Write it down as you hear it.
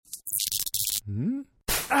Hmm?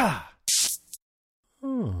 Ah!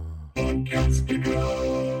 Oh. Hey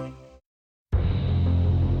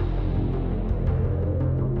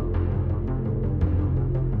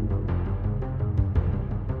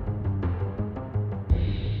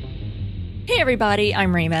everybody,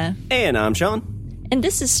 I'm Rima. And I'm Sean. And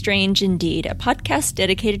this is Strange Indeed, a podcast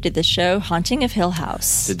dedicated to the show Haunting of Hill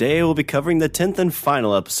House. Today we'll be covering the 10th and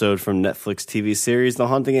final episode from Netflix TV series The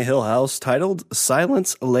Haunting of Hill House, titled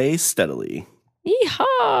Silence Lay Steadily.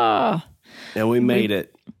 Yeehaw! And we made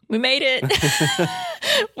it. We made it.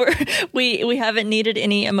 we haven't needed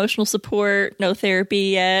any emotional support, no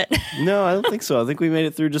therapy yet. No, I don't think so. I think we made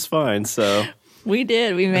it through just fine, so... We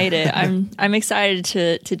did. We made it. I'm excited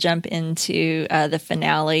to jump into the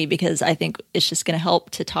finale because I think it's just going to help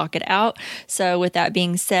to talk it out. So with that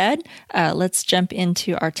being said, let's jump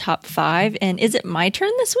into our top 5. And is it my turn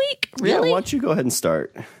this week? Really? Yeah, why don't you go ahead and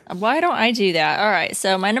start? Why don't I do that? All right.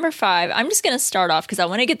 So my number 5, I'm just going to start off because I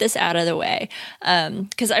want to get this out of the way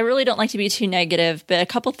because I really don't like to be too negative, but a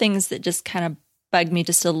couple things that just kind of bugged me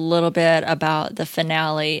just a little bit about the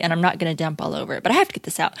finale, and I'm not going to dump all over it, but I have to get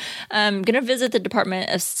this out. I'm going to visit the Department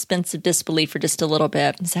of Suspensive Disbelief for just a little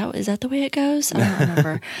bit. Is that the way it goes? I don't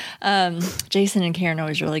remember. Jason and Karen are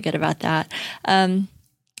always really good about that.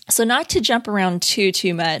 So not to jump around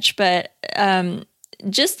too much, but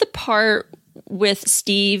just the part with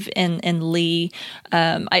Steve and Lee,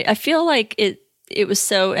 I feel like it was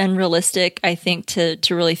so unrealistic, I think, to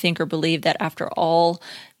really think or believe that after all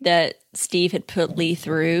that Steve had put Lee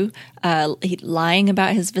through, lying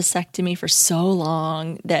about his vasectomy for so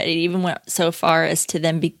long that it even went so far as to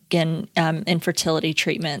then begin infertility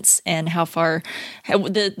treatments, and how far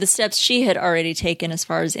the steps she had already taken as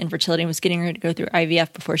far as infertility and was getting ready to go through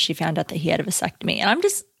IVF before she found out that he had a vasectomy. And I'm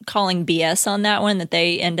just calling BS on that one, that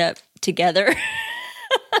they end up together.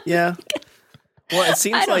 Yeah. Well, it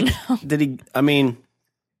seems like,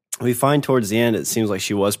 we find towards the end, it seems like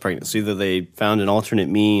she was pregnant. So either they found an alternate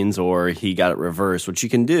means or he got it reversed, which you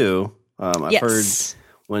can do. I've heard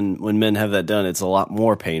when men have that done, it's a lot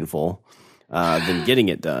more painful than getting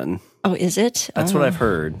it done. Oh, is it? That's what I've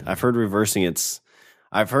heard. I've heard reversing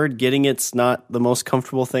I've heard getting it's not the most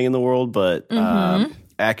comfortable thing in the world, but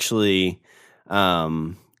actually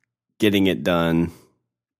getting it done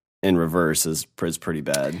in reverse is pretty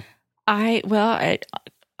bad.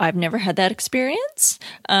 I've never had that experience,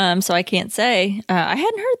 so I can't say. I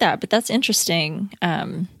hadn't heard that, but that's interesting.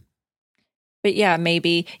 But yeah,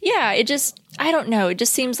 maybe. Yeah, I don't know. It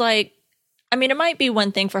just seems like, it might be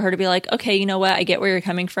one thing for her to be like, okay, you know what? I get where you're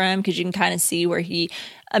coming from, because you can kind of see where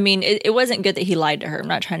it wasn't good that he lied to her. I'm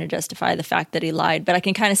not trying to justify the fact that he lied, but I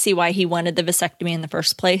can kind of see why he wanted the vasectomy in the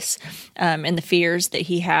first place, and the fears that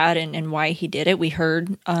he had and why he did it. We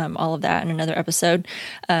heard all of that in another episode.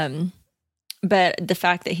 But the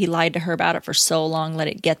fact that he lied to her about it for so long, let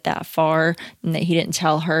it get that far, and that he didn't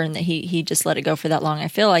tell her, and that he just let it go for that long, I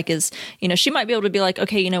feel like is, she might be able to be like,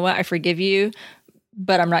 okay, you know what, I forgive you,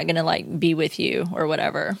 but I'm not going to be with you or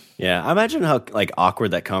whatever. Yeah. I imagine how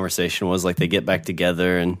awkward that conversation was. They get back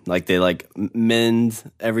together and they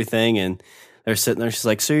mend everything, and they're sitting there. She's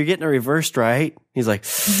like, so you're getting it reversed, right? He's like,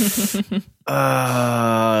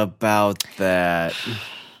 about that.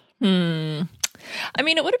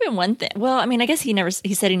 It would have been one thing. Well, I guess he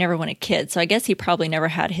said he never wanted kids. So I guess he probably never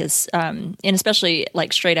had his, and especially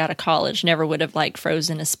straight out of college, never would have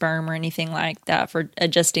frozen his sperm or anything like that for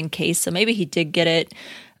just in case. So maybe he did get it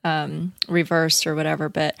reversed or whatever,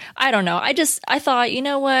 but I don't know. I thought, you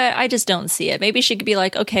know what? I just don't see it. Maybe she could be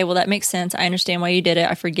like, okay, well, that makes sense. I understand why you did it.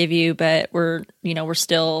 I forgive you, but we're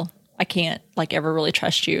still, I can't ever really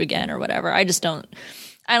trust you again or whatever. I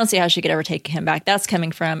don't see how she could ever take him back. That's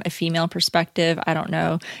coming from a female perspective. I don't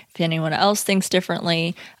know if anyone else thinks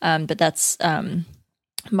differently, but that's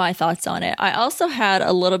my thoughts on it. I also had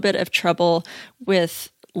a little bit of trouble with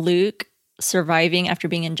Luke surviving after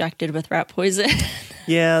being injected with rat poison.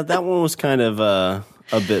 Yeah, that one was kind of a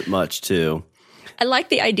bit much too. I like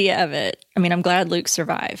the idea of it. I'm glad Luke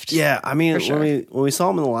survived. Yeah, sure. when we saw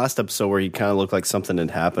him in the last episode where he kind of looked like something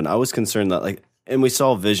had happened, I was concerned that and we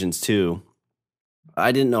saw visions too.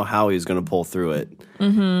 I didn't know how he was going to pull through it.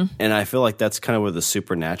 Mm-hmm. And I feel like that's kind of where the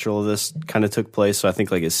supernatural of this kind of took place. So I think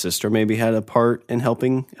his sister maybe had a part in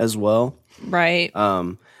helping as well. Right.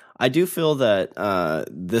 I do feel that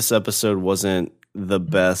this episode wasn't the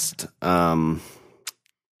best, I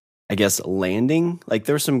guess, landing.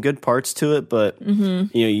 There were some good parts to it, but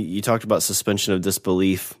you talked about suspension of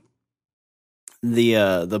disbelief.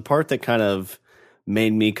 The part that kind of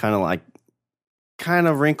made me kind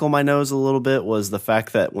of wrinkle my nose a little bit was the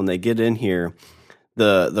fact that when they get in here,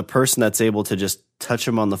 the person that's able to just touch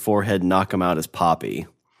him on the forehead, knock him out is Poppy.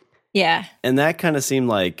 Yeah. And that kind of seemed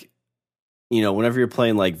like, whenever you're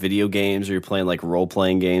playing like video games or you're playing like role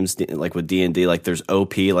playing games, like with D&D, like there's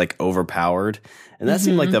OP, like overpowered. And that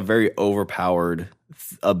seemed like the very overpowered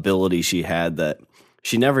ability she had that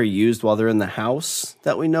she never used while they're in the house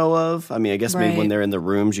that we know of. I mean, I guess maybe when they're in the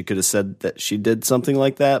rooms, you could have said that she did something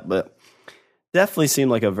like that, but definitely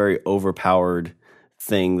seemed like a very overpowered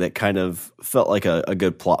thing that kind of felt like a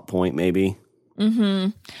good plot point, maybe.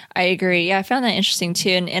 I agree. Yeah, I found that interesting too,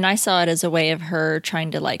 and I saw it as a way of her trying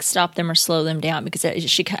to like stop them or slow them down, because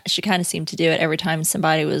she kind of seemed to do it every time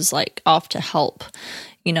somebody was like off to help,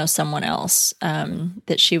 someone else.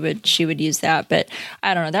 That she would use that, but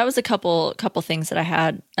I don't know. That was a couple things that I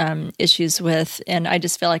had issues with, and I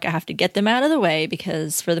just feel like I have to get them out of the way,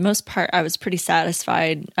 because for the most part, I was pretty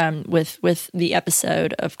satisfied with the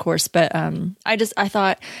episode, of course. But I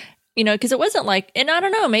thought, because it wasn't like, and I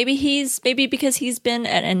don't know, maybe because he's been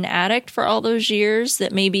an addict for all those years,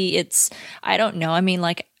 that maybe it's, I don't know. I mean,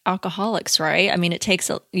 like alcoholics, right? I mean, it takes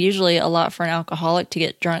usually a lot for an alcoholic to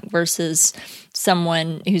get drunk versus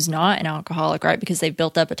someone who's not an alcoholic, right? Because they've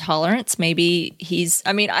built up a tolerance. Maybe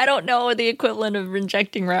I don't know the equivalent of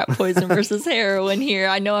injecting rat poison versus heroin here.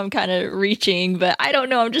 I know I'm kind of reaching, but I don't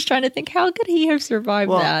know. I'm just trying to think, how could he have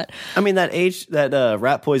survived that? I mean, that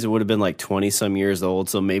rat poison would have been like 20 some years old,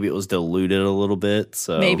 so maybe it was diluted a little bit.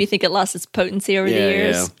 So maybe you think it lost its potency over the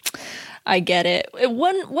years. Yeah. I get it.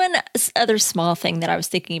 One other small thing that I was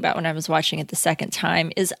thinking about when I was watching it the second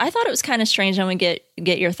time is I thought it was kind of strange. I want to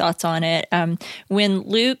get your thoughts on it. When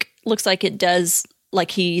Luke looks like it does,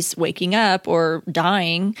 like he's waking up or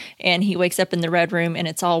dying, and he wakes up in the red room and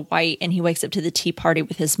it's all white, and he wakes up to the tea party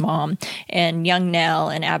with his mom, and young Nell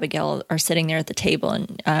and Abigail are sitting there at the table,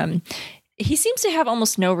 and he seems to have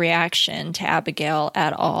almost no reaction to Abigail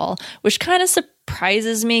at all, which kind of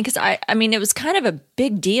surprises me, because I mean, it was kind of a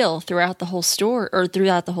big deal throughout the whole story, or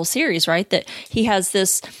throughout the whole series, right? That he has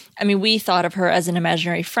this, I mean, we thought of her as an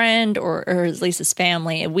imaginary friend, or at least his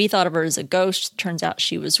family, and we thought of her as a ghost. Turns out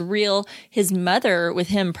she was real. His mother, with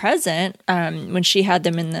him present, when she had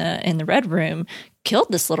them in the red room,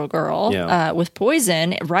 killed this little girl with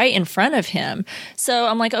poison right in front of him. So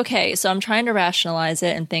I'm like, okay, so I'm trying to rationalize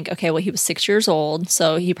it and think, okay, well, he was 6 years old,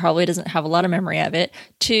 so he probably doesn't have a lot of memory of it.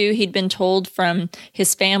 2, he'd been told from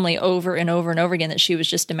his family over and over and over again that she was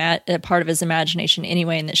just a part of his imagination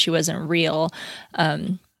anyway, and that she wasn't real.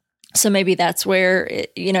 So maybe that's where,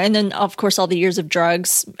 and then of course all the years of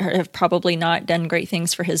drugs have probably not done great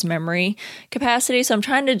things for his memory capacity. So I'm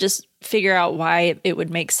trying to just figure out why it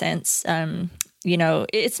would make sense.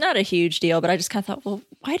 It's not a huge deal, but I just kind of thought, well,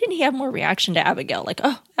 why didn't he have more reaction to Abigail? Like,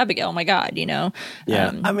 oh, Abigail, oh my God, Yeah,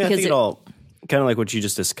 I mean, I think it all kind of like what you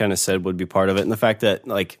just kind of said would be part of it. And the fact that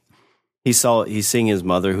like he's seeing his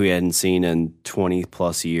mother, who he hadn't seen in 20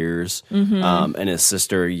 plus years, and his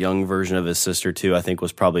sister, a young version of his sister too, I think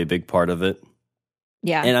was probably a big part of it.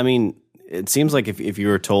 Yeah. And I mean, it seems like if you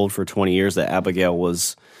were told for 20 years that Abigail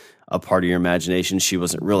was a part of your imagination, she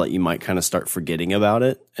wasn't real, that you might kind of start forgetting about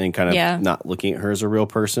it and kind of not looking at her as a real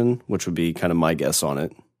person, which would be kind of my guess on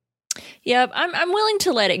it. Yep, I'm willing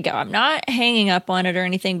to let it go. I'm not hanging up on it or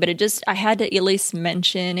anything, but I had to at least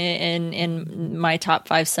mention it in my top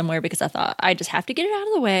 5 somewhere, because I thought I just have to get it out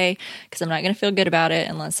of the way, because I'm not going to feel good about it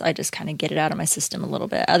unless I just kind of get it out of my system a little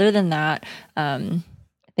bit. Other than that, I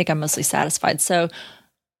think I'm mostly satisfied. So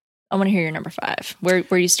I want to hear your number 5.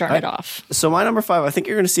 Where you started off? So my number 5, I think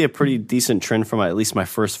you're going to see a pretty decent trend from at least my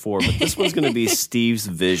first 4, but this one's going to be Steve's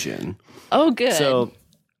vision. Oh, good. So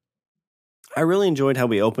I really enjoyed how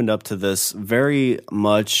we opened up to this very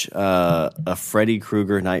much a Freddy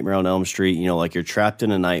Krueger Nightmare on Elm Street. Like you're trapped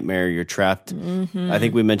in a nightmare. You're trapped. I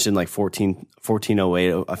think we mentioned like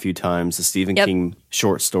 1408 a few times, the Stephen King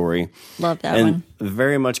short story. Love that and one.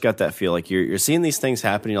 Very much got that feel. Like you're seeing these things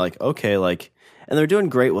happen. You're like, okay, like. And they're doing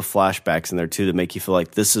great with flashbacks in there too, to make you feel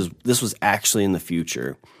like this was actually in the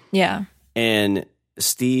future. Yeah. And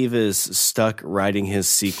Steve is stuck writing his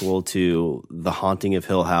sequel to The Haunting of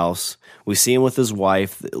Hill House. We see him with his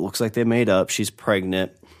wife. It looks like they made up. She's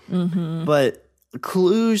pregnant. But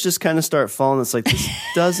clues just kind of start falling. It's like, this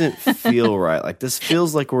doesn't feel right. Like, this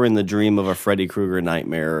feels like we're in the dream of a Freddy Krueger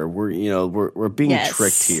nightmare. We're being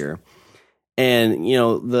tricked here. And,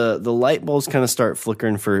 the light bulbs kind of start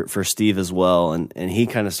flickering for Steve as well. And he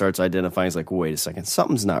kind of starts identifying, he's like, wait a second,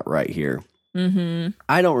 something's not right here.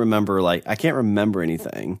 I don't remember, I can't remember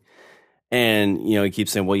anything. And, he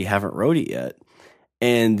keeps saying, well, you haven't wrote it yet.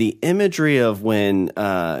 And the imagery of when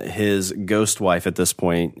his ghost wife at this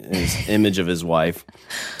point, his image of his wife,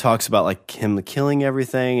 talks about like him killing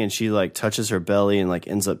everything, and she like touches her belly and like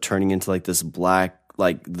ends up turning into like this black,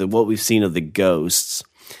 like what we've seen of the ghosts.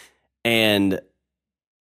 And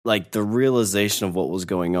like the realization of what was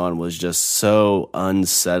going on was just so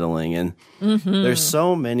unsettling. And there's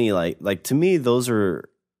so many like to me, those are,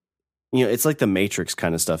 it's like the Matrix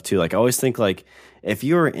kind of stuff too. Like I always think like if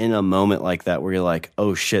you're in a moment like that where you're like,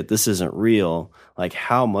 oh shit, this isn't real, like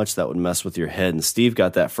how much that would mess with your head. And Steve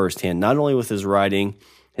got that firsthand, not only with his writing,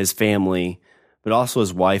 his family, but also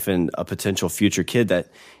his wife and a potential future kid that,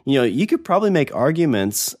 you could probably make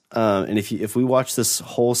arguments. And if we watch this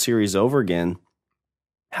whole series over again,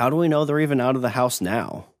 how do we know they're even out of the house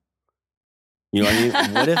now? You know what I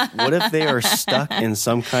mean? What if they are stuck in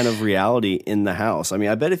some kind of reality in the house? I mean,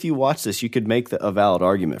 I bet if you watch this, you could make a valid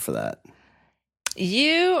argument for that.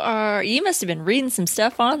 You must have been reading some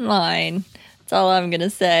stuff online. That's all I'm going to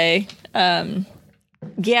say.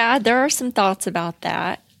 Yeah, there are some thoughts about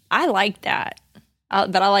that. I like that.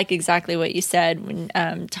 But I like exactly what you said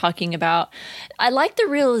when talking about. I like the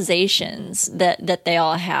realizations that they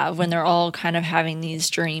all have when they're all kind of having these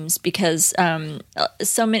dreams, because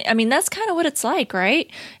so many. I mean, that's kind of what it's like, right?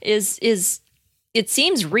 Is it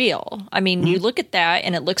seems real. I mean, you look at that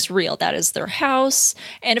and it looks real. That is their house.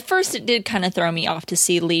 And at first it did kind of throw me off to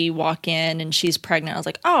see Lee walk in and she's pregnant. I was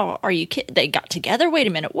like, oh, are you kidding? They got together? Wait a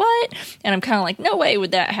minute, what? And I'm kind of like, no way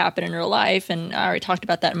would that happen in real life. And I already talked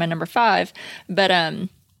about that in my number 5. But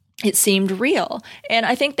it seemed real. And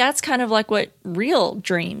I think that's kind of like what real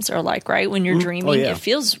dreams are like, right? When you're dreaming, it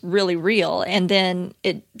feels really real. And then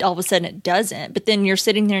all of a sudden it doesn't. But then you're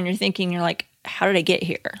sitting there and you're thinking, you're like, how did I get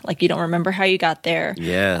here? Like, you don't remember how you got there.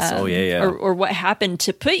 Yes. Or what happened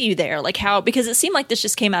to put you there. Like because it seemed like this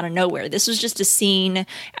just came out of nowhere. This was just a scene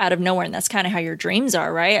out of nowhere. And that's kind of how your dreams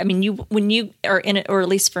are, right? I mean, when you are in it, or at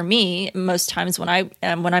least for me, most times when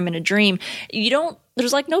I'm in a dream,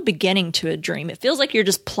 there's like no beginning to a dream. It feels like you're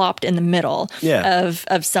just plopped in the middle of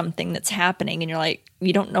something that's happening. And you're like,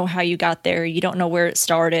 you don't know how you got there. You don't know where it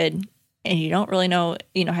started. And you don't really know,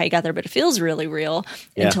 how you got there, but it feels really real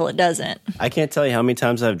until it doesn't. I can't tell you how many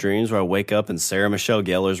times I have dreams where I wake up and Sarah Michelle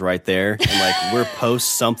Gellar's right there, and like we're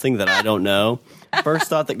post something that I don't know. First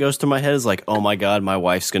thought that goes to my head is like, oh my God, my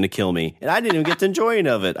wife's going to kill me. And I didn't even get to enjoy any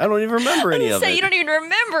of it. I don't even remember any of it. You don't even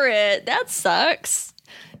remember it. That sucks.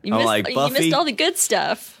 You missed all the good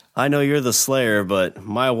stuff. I know you're the slayer, but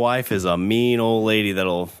my wife is a mean old lady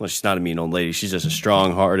she's not a mean old lady. She's just a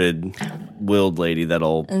strong-hearted, willed lady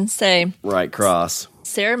that'll right cross.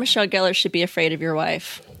 Sarah Michelle Gellar should be afraid of your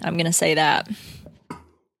wife. I'm going to say that.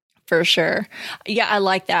 For sure. Yeah, I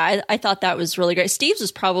like that. I thought that was really great. Steve's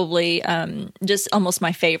was probably just almost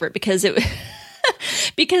my favorite because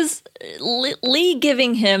because Lee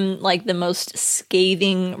giving him like the most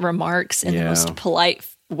scathing remarks in the most polite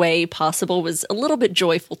way possible was a little bit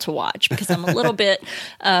joyful to watch, because I'm a little bit,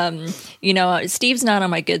 Steve's not on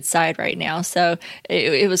my good side right now. So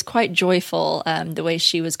it was quite joyful the way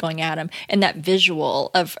she was going at him. And that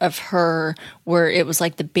visual of her where it was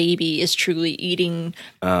like the baby is truly eating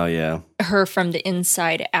her from the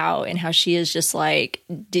inside out, and how she is just like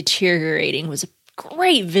deteriorating was a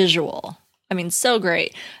great visual. I mean, so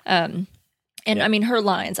great. I mean, her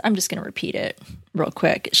lines, I'm just going to repeat it real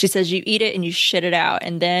quick. She says, you eat it and you shit it out,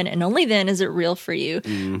 and then and only then is it real for you.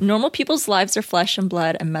 Normal people's lives are flesh and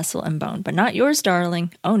blood and muscle and bone, but not yours,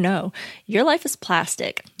 darling. Oh no, your life is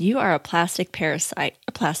plastic. You are a plastic parasite,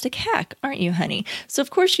 a plastic hack, aren't you, honey? So of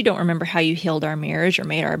course you don't remember how you healed our marriage or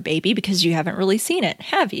made our baby, because you haven't really seen it,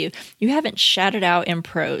 have you? You haven't shat it out in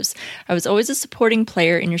prose. I was always a supporting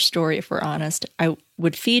player in your story, if we're honest. I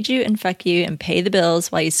would feed you and fuck you and pay the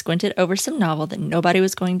bills while you squinted over some novel that nobody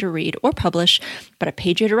was going to read or publish, but I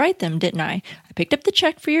paid you to write them, didn't I? I picked up the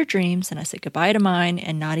check for your dreams and I said goodbye to mine,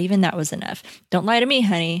 and not even that was enough. Don't lie to me,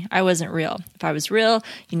 honey. I wasn't real. If I was real,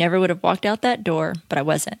 you never would have walked out that door, but I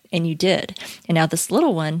wasn't, and you did. And now this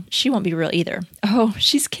little one, she won't be real either. Oh,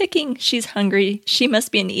 she's kicking. She's hungry. She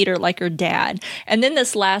must be an eater like her dad. And then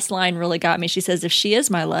this last line really got me. She says, if she is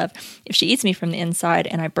my love, if she eats me from the inside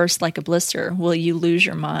and I burst like a blister, will you lose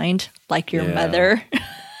your mind like your mother?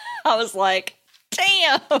 I was like,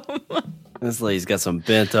 damn. This lady's got some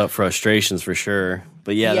bent up frustrations for sure.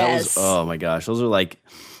 But yeah, that was, oh my gosh. Those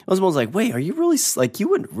ones like, wait, are you really, like, you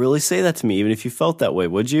wouldn't really say that to me even if you felt that way,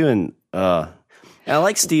 would you? And I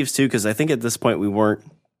like Steve's too, because I think at this point we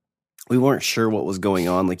weren't sure what was going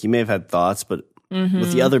on. Like, you may have had thoughts, but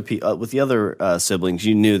with the other siblings,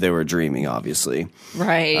 you knew they were dreaming, obviously.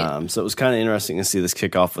 Right. So it was kind of interesting to see this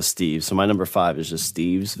kick off with Steve. So my number 5 is just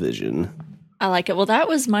Steve's vision. I like it. Well, that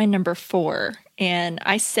was my number 4, and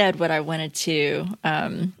I said what I wanted to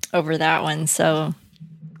over that one. So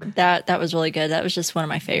that was really good. That was just one of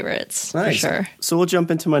my favorites, for sure. So we'll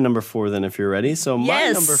jump into my number 4 then, if you're ready. So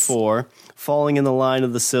my number 4, falling in the line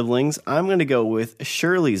of the siblings, I'm going to go with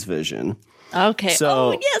Shirley's vision. Okay.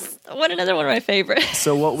 So, oh, yes. What another one of my favorites.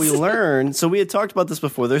 So what we learned, so we had talked about this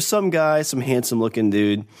before. There's some guy, some handsome looking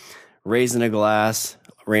dude, raising a glass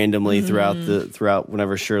randomly throughout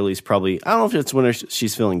whenever Shirley's probably, I don't know if it's when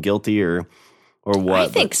she's feeling guilty or what. I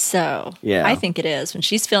think so. Yeah. I think it is. When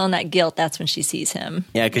she's feeling that guilt, that's when she sees him.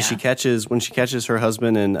 Yeah, because when she catches her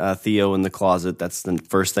husband and Theo in the closet, that's the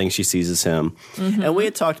first thing she sees is him. And we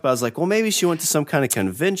had talked about, I was like, well, maybe she went to some kind of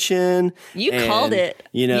convention. You called it.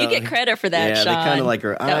 You get credit for that, yeah, Sean. they kind of like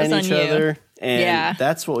are eyeing each other. And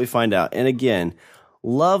that's what we find out. And again,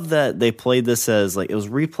 love that they played this as like, it was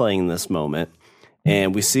replaying this moment.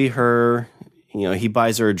 And we see her, he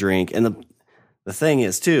buys her a drink. And the thing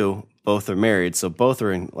is, too, both are married, so both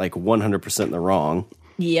are in like 100% in the wrong.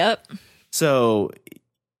 Yep. So,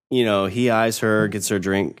 he eyes her, gets her a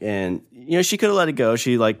drink, and, she could have let it go.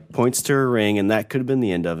 She like points to her ring, and that could have been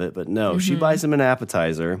the end of it. But no, she buys him an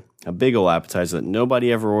appetizer, a big old appetizer that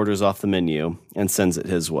nobody ever orders off the menu, and sends it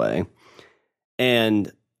his way.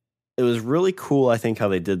 And it was really cool, I think, how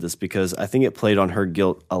they did this, because I think it played on her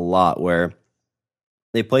guilt a lot, where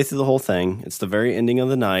they play through the whole thing. It's the very ending of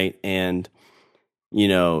the night, and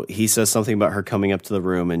he says something about her coming up to the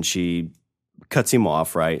room, and she cuts him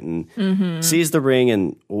off, right? And sees the ring,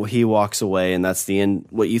 and he walks away, and that's the end.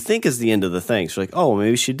 What you think is the end of the thing. She's like, oh,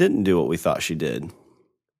 maybe she didn't do what we thought she did.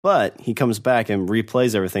 But he comes back and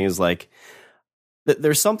replays everything. Is like,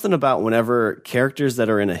 there's something about whenever characters that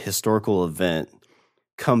are in a historical event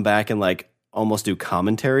come back and like almost do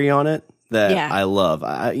commentary on it that I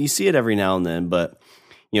love. You see it every now and then, but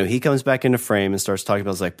he comes back into frame and starts talking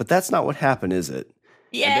about, it's like, but that's not what happened, is it?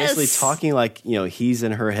 Yes. And basically talking like, he's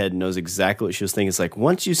in her head, knows exactly what she was thinking. It's like,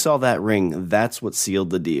 once you saw that ring, that's what sealed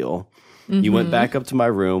the deal. You went back up to my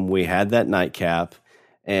room. We had that nightcap,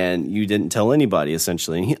 and you didn't tell anybody,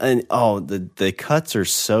 essentially. And the cuts are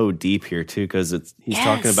so deep here, too, because he's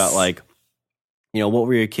talking about, like, what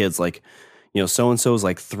were your kids like? So-and-so was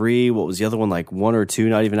like 3. What was the other one, like 1 or 2,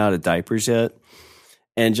 not even out of diapers yet?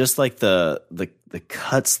 And just like the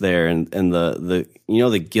cuts there and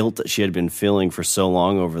the guilt that she had been feeling for so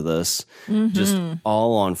long over this, just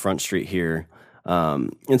all on Front Street here.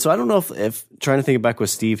 And so I don't know if trying to think back with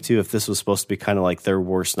Steve too, if this was supposed to be kind of like their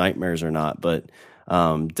worst nightmares or not, but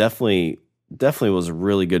definitely was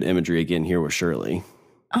really good imagery again here with Shirley.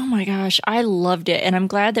 Oh my gosh, I loved it. And I'm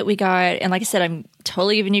glad that we got, and like I said, I'm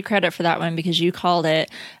totally giving you credit for that one because you called it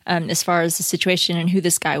as far as the situation and who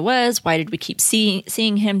this guy was. Why did we keep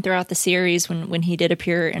seeing him throughout the series when he did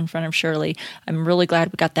appear in front of Shirley? I'm really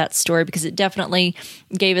glad we got that story because it definitely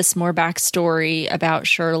gave us more backstory about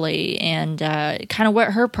Shirley and kind of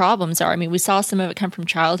what her problems are. I mean, we saw some of it come from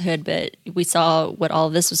childhood, but we saw what all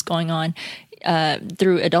of this was going on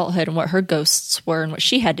through adulthood and what her ghosts were and what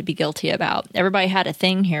she had to be guilty about. Everybody had a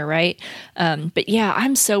thing here, right? But yeah,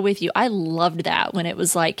 I'm so with you. I loved that when it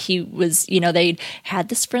was like he was, they'd had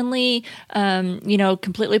this friendly,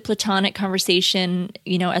 completely platonic conversation,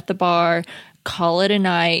 at the bar, call it a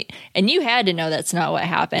night. And you had to know that's not what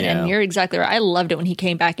happened. Yeah. And you're exactly right. I loved it when he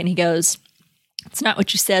came back and he goes, it's not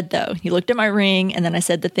what you said, though. You looked at my ring, and then I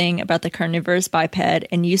said the thing about the carnivorous biped,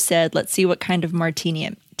 and you said, let's see what kind of martini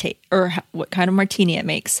it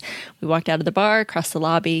makes. We walked out of the bar, across the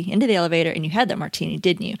lobby, into the elevator, and you had that martini,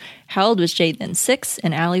 didn't you? How old was Jay then? 6,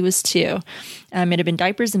 and Allie was 2. It had been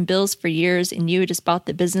diapers and bills for years, and you had just bought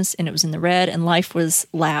the business, and it was in the red, and life was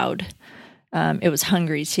loud. It was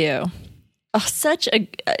hungry, too. Oh,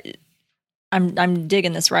 I'm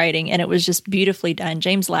digging this writing, and it was just beautifully done.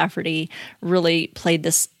 James Lafferty really played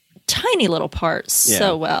this tiny little part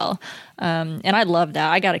so well. And I love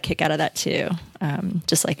that. I got a kick out of that too.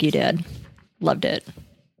 Just like you did. Loved it.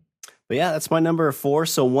 But yeah, that's my number 4.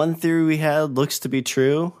 So one theory we had looks to be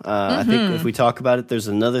true. I think if we talk about it, there's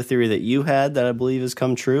another theory that you had that I believe has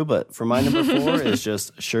come true. But for my number 4 is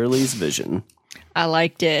just Shirley's vision. I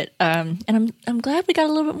liked it. And I'm glad we got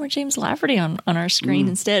a little bit more James Lafferty on our screen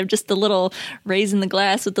instead of just the little raising the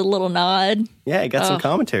glass with the little nod. Yeah, he got some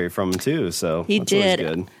commentary from him too. So he did.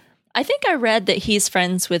 Good. I think I read that he's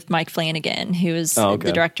friends with Mike Flanagan, who is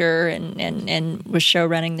the director and was show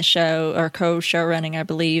running the show or co-show running, I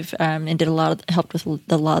believe, and did helped with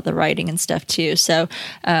a lot of the writing and stuff too. So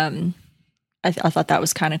I thought that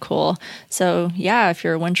was kind of cool. So yeah, if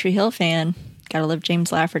you're a One Tree Hill fan, gotta love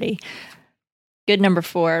James Lafferty. Good number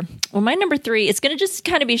 4. Well, my number 3, it's going to just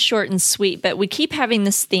kind of be short and sweet, but we keep having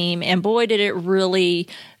this theme, and boy, did it really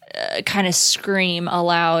kind of scream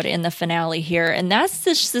aloud in the finale here. And that's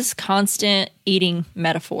this constant eating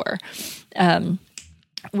metaphor.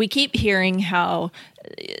 We keep hearing how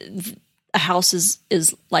a house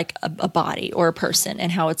is like a body or a person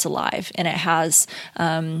and how it's alive, and it has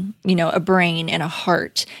a brain and a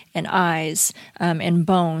heart and eyes and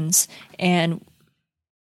bones. And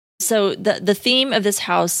so the theme of this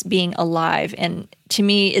house being alive, and to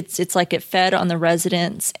me it's like it fed on the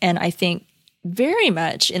residents, and I think very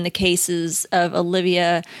much in the cases of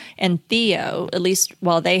Olivia and Theo, at least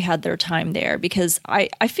while they had their time there, because I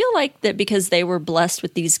feel like that because they were blessed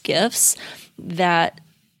with these gifts, that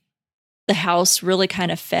the house really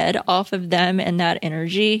kind of fed off of them and that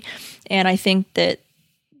energy. And I think that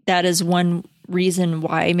is one reason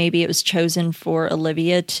why maybe it was chosen for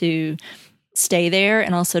Olivia to stay there,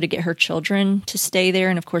 and also to get her children to stay there.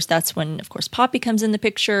 And of course, that's when, of course, Poppy comes in the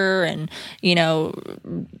picture and,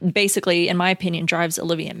 basically, in my opinion, drives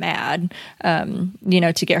Olivia mad,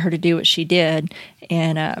 to get her to do what she did.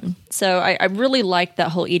 And so I really like that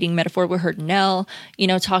whole eating metaphor. We heard Nell,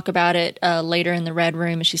 talk about it later in the Red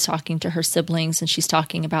Room, and she's talking to her siblings, and she's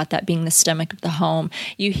talking about that being the stomach of the home.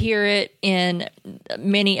 You hear it in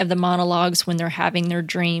many of the monologues when they're having their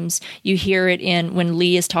dreams. You hear it in when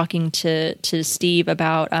Lee is talking to Steve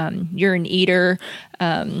about you're an eater,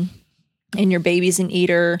 and your baby's an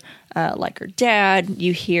eater, like her dad.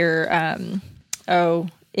 You hear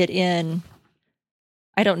it in,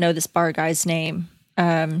 I don't know this bar guy's name.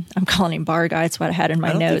 I'm calling him bar guy. It's what I had in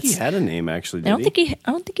my notes. I don't think he had a name, actually. I don't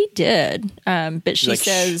think he did. But she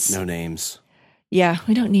says, no names. Yeah,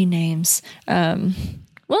 we don't need names. Well,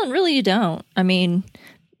 and really, you don't. I mean,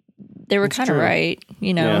 they were kind of right.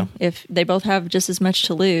 If they both have just as much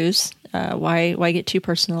to lose, why get too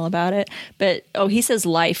personal about it? But he says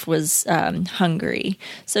life was hungry.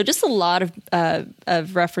 So just a lot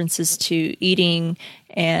of references to eating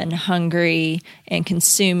and hungry and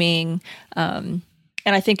consuming.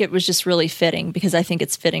 And I think it was just really fitting, because I think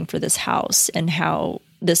it's fitting for this house and how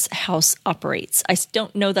this house operates. I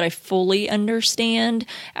don't know that I fully understand,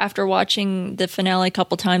 after watching the finale a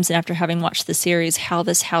couple times and after having watched the series, how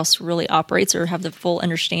this house really operates, or have the full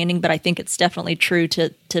understanding. But I think it's definitely true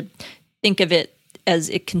to think of it as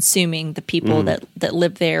it consuming the people that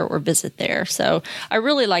live there or visit there. So I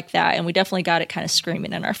really like that, and we definitely got it kind of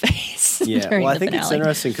screaming in our face. Yeah, during well, I the think finale. it's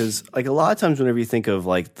interesting because, like, a lot of times whenever you think of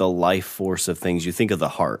like the life force of things, you think of the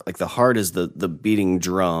heart. Like the heart is the beating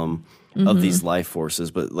drum of these life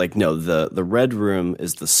forces, but like no, the Red Room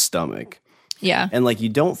is the stomach. Yeah, and like you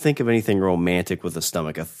don't think of anything romantic with a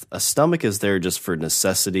stomach. A stomach is there just for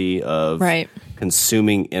necessity of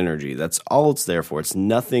consuming energy. That's all it's there for. It's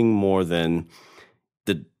nothing more than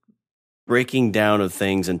the breaking down of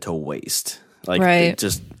things into waste. Like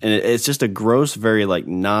it's just a gross, very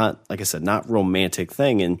not romantic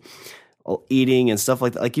thing. And eating and stuff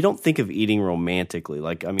like that. Like you don't think of eating romantically.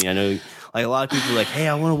 Like, I mean, I know like a lot of people are like, hey,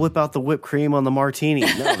 I want to whip out the whipped cream on the martini.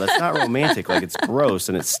 No, that's not romantic. Like it's gross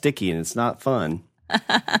and it's sticky and it's not fun.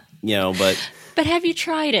 But have you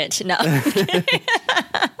tried it? No.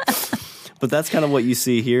 But that's kind of what you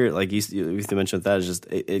see here. Like you mentioned that is just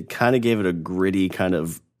it kind of gave it a gritty, kind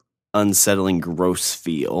of unsettling, gross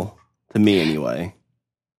feel to me, anyway.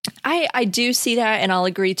 I do see that, and I'll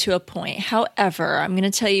agree to a point. However, I'm going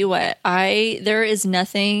to tell you what, there is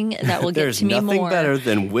nothing that will get to me more. There's nothing better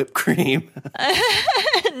than whipped cream.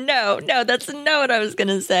 No, that's not what I was going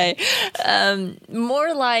to say.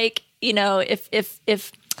 More like, if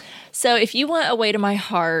you want a way to my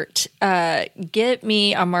heart, get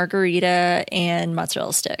me a margarita and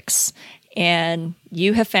mozzarella sticks. And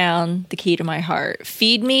you have found the key to my heart.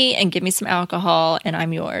 Feed me and give me some alcohol, and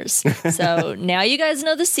I'm yours. So now you guys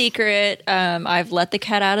know the secret. I've let the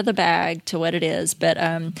cat out of the bag to what it is. But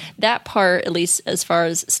that part, at least as far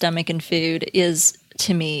as stomach and food, is,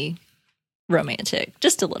 to me, romantic.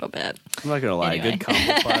 Just a little bit. I'm not going to lie. Anyway. A good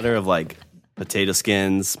combo platter of, like, potato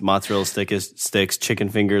skins, mozzarella sticks, chicken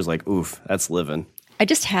fingers. Like, oof, that's living. I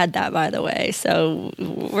just had that, by the way. So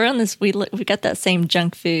we're on this. We got that same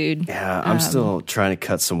junk food. Yeah, I'm still trying to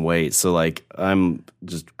cut some weight. So like I'm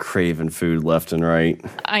just craving food left and right.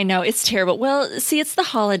 I know, it's terrible. Well, see, it's the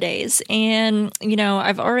holidays, and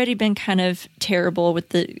I've already been kind of terrible with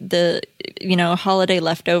the holiday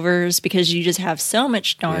leftovers, because you just have so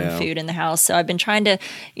much darn food in the house. So I've been trying to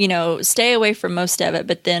stay away from most of it.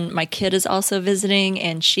 But then my kid is also visiting,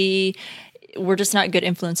 and we're just not good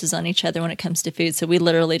influences on each other when it comes to food. So we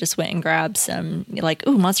literally just went and grabbed some,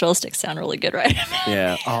 mozzarella sticks sound really good, right?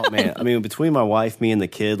 Yeah. Oh, man. I mean, between my wife, me, and the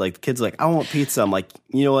kid, like, the kid's like, I want pizza. I'm like,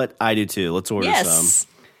 you know what? I do too. Let's order some.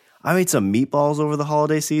 I made some meatballs over the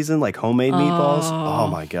holiday season, like homemade meatballs. Oh,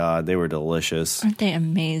 my God. They were delicious. Aren't they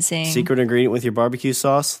amazing? Secret ingredient with your barbecue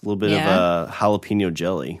sauce, a little bit of jalapeno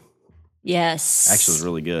jelly. Yes. Actually, it was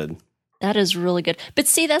really good. That is really good. But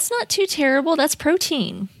see, that's not too terrible. That's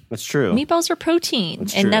protein. That's true. Meatballs are protein,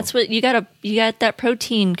 That's and true. that's what you got that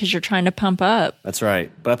protein because you're trying to pump up. That's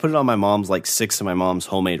right. But I put it on my mom's, like 6 of my mom's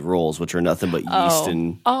homemade rolls, which are nothing but yeast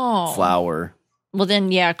and flour. Well,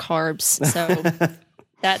 then, yeah, carbs. So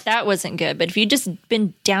that wasn't good. But if you just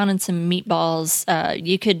been down in some meatballs,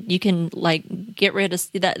 you can like get rid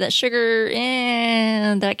of that sugar,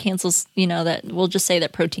 and that cancels. That we'll just say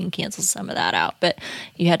that protein cancels some of that out. But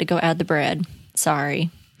you had to go add the bread. Sorry,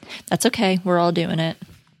 that's okay. We're all doing it.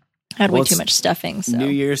 I had way too much stuffing. So. New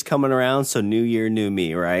Year's coming around, so new year, new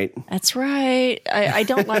me, right? That's right. I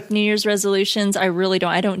don't like New Year's resolutions. I really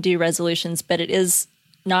don't. I don't do resolutions, but it is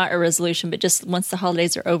not a resolution. But just once the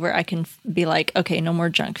holidays are over, I can be like, okay, no more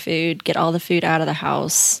junk food. Get all the food out of the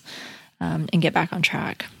house, and get back on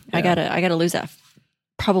track. Yeah. I gotta lose that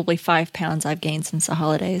probably 5 pounds I've gained since the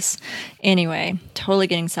holidays. Anyway, totally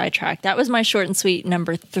getting sidetracked. That was my short and sweet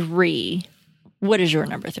number 3. What is your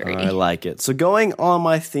number 3? I like it. So going on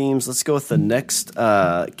my themes, let's go with the next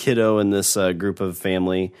kiddo in this group of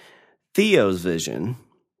family, Theo's vision.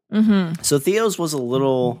 Mm-hmm. So Theo's was a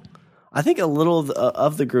little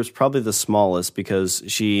of the group's probably the smallest because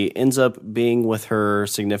she ends up being with her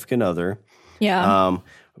significant other. Yeah.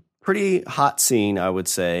 Pretty hot scene, I would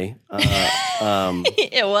say.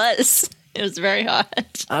 It was. It was very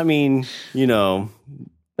hot. I mean, not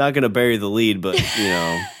going to bury the lead, but,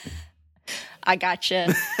 I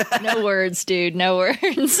gotcha. No words, dude. No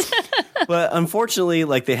words. But unfortunately,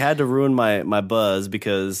 like they had to ruin my buzz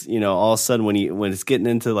because all of a sudden when it's getting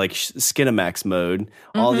into like Skinamax mode,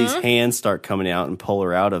 all these hands start coming out and pull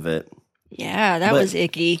her out of it. Yeah, that was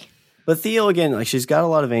icky. But Theo again, like she's got a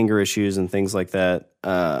lot of anger issues and things like that.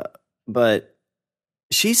 But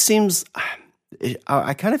she seems,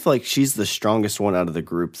 I kind of feel like she's the strongest one out of the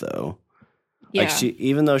group, though. Yeah. Like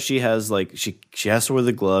even though she has like she has to wear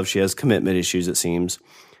the glove, she has commitment issues. It seems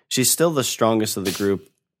she's still the strongest of the group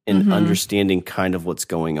in understanding kind of what's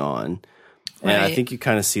going on. Right. And I think you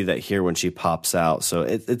kind of see that here when she pops out. So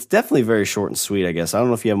it's definitely very short and sweet, I guess. I don't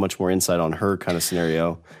know if you have much more insight on her kind of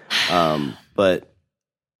scenario, but.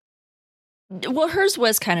 Well, hers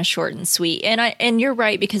was kind of short and sweet, and you're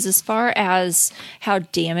right because as far as how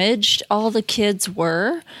damaged all the kids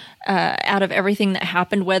were out of everything that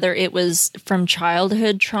happened, whether it was from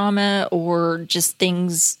childhood trauma or just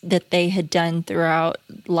things that they had done throughout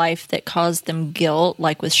life that caused them guilt,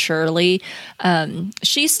 like with Shirley,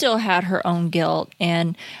 she still had her own guilt,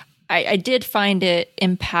 and I did find it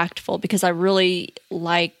impactful because I really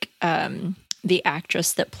like the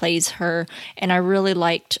actress that plays her, and I really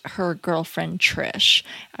liked her girlfriend Trish.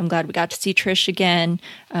 I'm glad we got to see Trish again.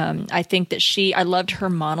 I think that I loved her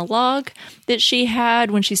monologue that she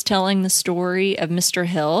had when she's telling the story of Mr.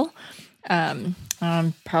 Hill.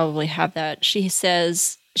 Probably have that. She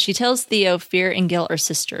tells Theo, fear and guilt are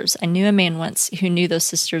sisters. I knew a man once who knew those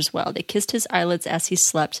sisters well. They kissed his eyelids as he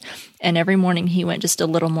slept, and every morning he went just a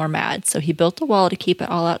little more mad. So he built a wall to keep it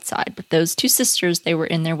all outside. But those 2 sisters, they were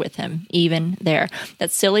in there with him, even there. That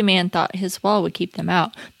silly man thought his wall would keep them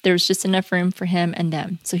out. There was just enough room for him and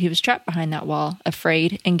them. So he was trapped behind that wall,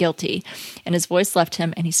 afraid and guilty. And his voice left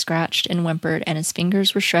him, and he scratched and whimpered, and his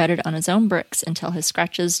fingers were shredded on his own bricks until his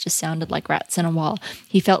scratches just sounded like rats in a wall.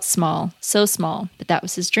 He felt small, so small, but that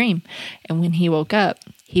was his dream. And when he woke up,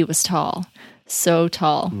 he was tall, so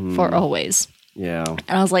tall for always. Yeah.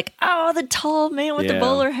 And I was like, oh, the tall man with the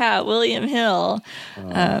bowler hat, William Hill,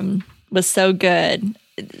 was so good.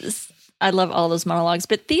 I love all those monologues.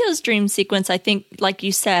 But Theo's dream sequence, I think, like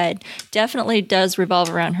you said, definitely does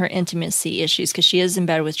revolve around her intimacy issues because she is in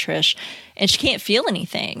bed with Trish and she can't feel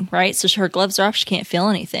anything, right? So her gloves are off. She can't feel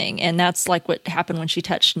anything. And that's like what happened when she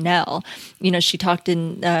touched Nell. She talked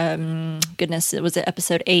in, it was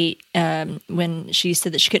episode 8 when she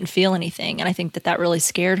said that she couldn't feel anything. And I think that really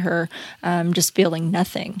scared her, just feeling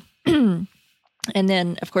nothing. And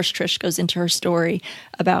then, of course, Trish goes into her story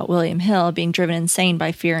about William Hill being driven insane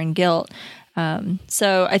by fear and guilt.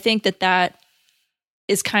 So I think that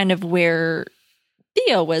is kind of where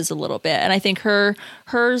Theo was a little bit. And I think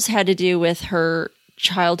hers had to do with her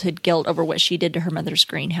childhood guilt over what she did to her mother's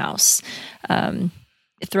greenhouse,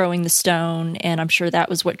 throwing the stone. And I'm sure that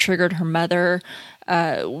was what triggered her mother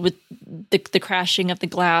with the crashing of the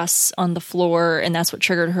glass on the floor. And that's what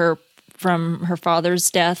triggered her from her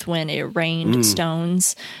father's death when it rained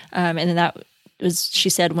stones. And then that was,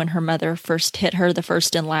 she said, when her mother first hit her, the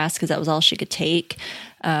first and last, because that was all she could take.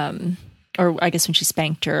 Or I guess when she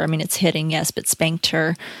spanked her. I mean, it's hitting, yes, but spanked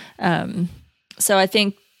her. So I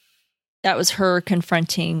think that was her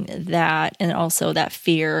confronting that and also that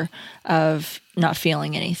fear of not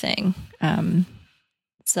feeling anything.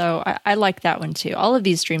 So I like that one too. All of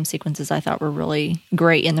these dream sequences I thought were really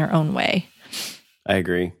great in their own way. I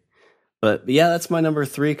agree. But yeah, that's my number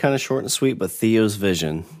 3, kind of short and sweet, but Theo's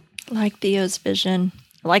vision. Like Theo's vision.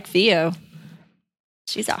 Like Theo.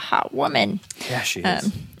 She's a hot woman. Yeah, she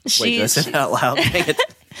is. Wait, did I say that out loud? Dang it.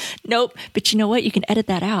 Nope. But you know what? You can edit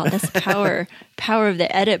that out. That's the power of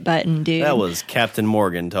the edit button, dude. That was Captain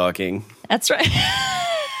Morgan talking. That's right.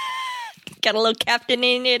 Got a little captain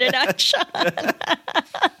in it, Sean.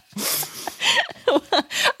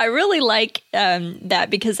 I really like that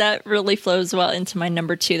because that really flows well into my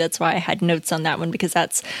number 2. That's why I had notes on that one, because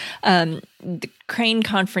that's the Crane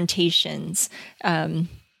confrontations, in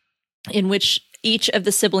which each of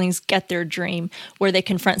the siblings get their dream where they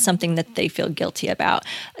confront something that they feel guilty about.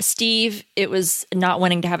 Steve, it was not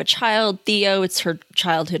wanting to have a child. Theo, it's her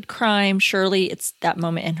childhood crime. Shirley, it's that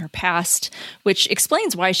moment in her past, which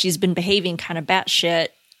explains why she's been behaving kind of batshit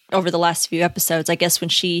over the last few episodes. I guess when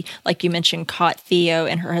she, like you mentioned, caught Theo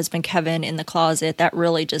and her husband Kevin in the closet, that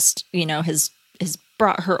really just, has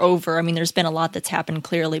brought her over. I mean, there's been a lot that's happened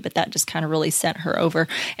clearly, but that just kind of really sent her over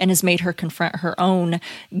and has made her confront her own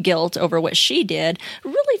guilt over what she did.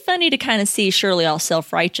 Really funny to kind of see Shirley all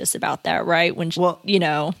self-righteous about that, right? When, she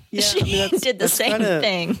did the same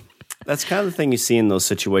thing. That's kind of the thing you see in those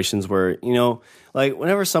situations where, like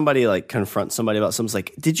whenever somebody like confronts somebody about something, it's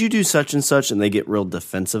like, did you do such and such? And they get real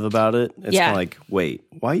defensive about it. It's kind of like, wait,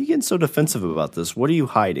 why are you getting so defensive about this? What are you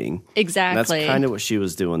hiding? Exactly. And that's kind of what she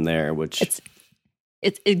was doing there, which... It's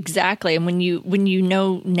exactly. And when you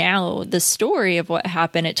know now the story of what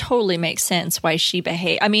happened, it totally makes sense why she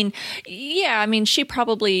behaved. I mean, she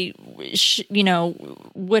probably,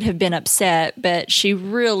 would have been upset, but she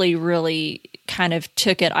really, really kind of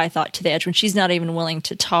took it, I thought, to the edge when she's not even willing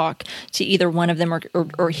to talk to either one of them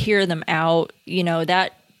or hear them out.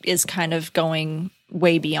 That is kind of going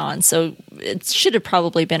way beyond. So it should have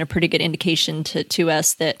probably been a pretty good indication to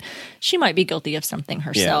us that she might be guilty of something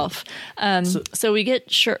herself. Yeah. So we get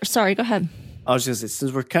sorry, go ahead. I was just,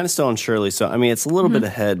 since we're kind of still on Shirley, so I mean, it's a little bit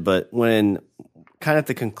ahead, but when kind of at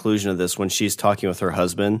the conclusion of this, when she's talking with her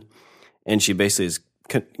husband and she basically is,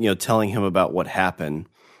 telling him about what happened,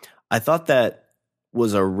 I thought that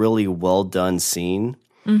was a really well done scene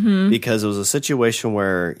because it was a situation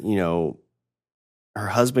where, her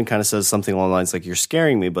husband kind of says something along the lines like, you're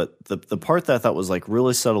scaring me. But the part that I thought was like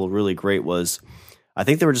really subtle, really great was I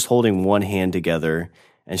think they were just holding one hand together.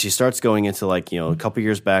 And she starts going into like, a couple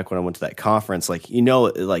years back when I went to that conference,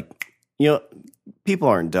 people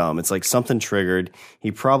aren't dumb. It's like something triggered.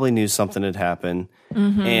 He probably knew something had happened.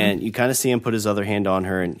 And you kind of see him put his other hand on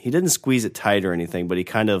her and he didn't squeeze it tight or anything, but he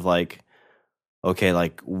kind of like, okay,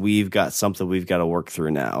 like we've got something we've got to work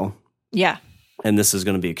through now. Yeah. And this is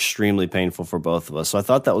going to be extremely painful for both of us. So I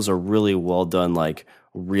thought that was a really well done, like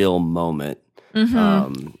real moment.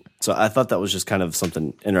 So I thought that was just kind of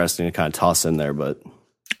something interesting to kind of toss in there. But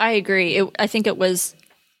I agree. I think it was.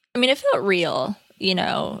 I mean, it felt real.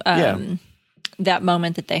 That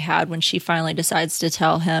moment that they had when she finally decides to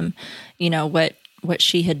tell him, what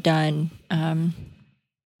she had done.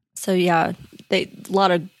 So yeah, a lot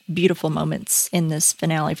of beautiful moments in this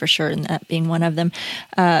finale for sure, and that being one of them.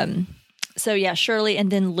 So yeah, Shirley and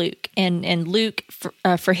then Luke. And Luke,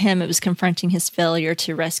 for him, it was confronting his failure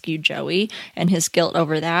to rescue Joey and his guilt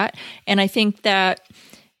over that. And I think that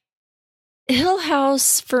Hill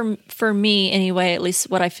House, for me anyway, at least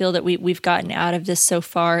what I feel that we've gotten out of this so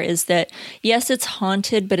far is that, yes, it's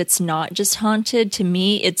haunted, but it's not just haunted. To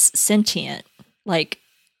me, it's sentient. Like,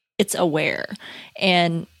 it's aware.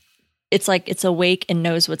 And it's like it's awake and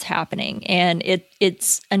knows what's happening. And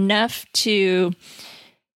it's enough to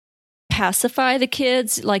pacify the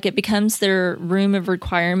kids, like it becomes their room of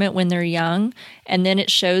requirement when they're young, and then it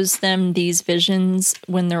shows them these visions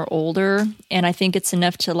when they're older. And I think it's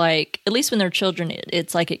enough to, like, at least when they're children,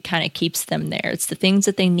 it's like it kind of keeps them there. It's the things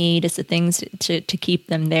that they need. It's the things to keep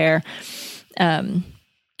them there.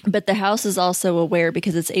 But the house is also aware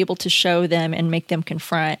because it's able to show them and make them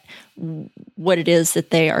confront what it is that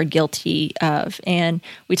they are guilty of. And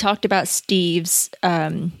we talked about Steve's,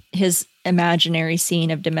 his imaginary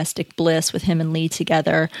scene of domestic bliss with him and Lee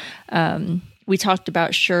together. We talked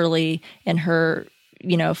about Shirley and her,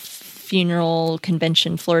 funeral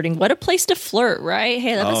convention flirting. What a place to flirt, right?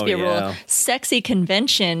 Hey, that must be a real sexy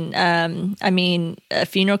convention. I mean, a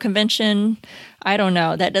funeral convention, I don't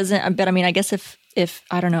know. That doesn't, but I mean, I guess if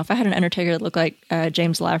I don't know, if I had an undertaker that looked like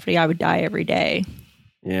James Lafferty, I would die every day.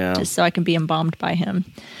 Yeah. Just so I can be embalmed by him.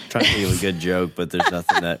 Trying to think of a good joke, but there's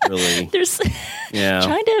nothing that really...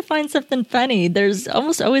 Trying to find something funny. There's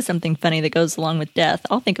almost always something funny that goes along with death.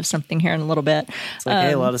 I'll think of something here in a little bit. It's like,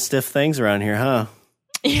 hey, a lot of stiff things around here, huh?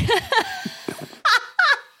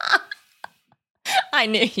 I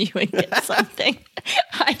knew you would get something.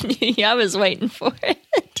 I was waiting for it.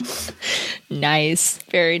 Nice.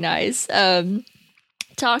 Very nice.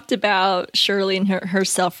 Talked about Shirley and her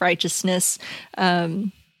self-righteousness,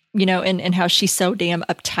 and how she's so damn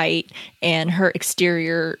uptight, and her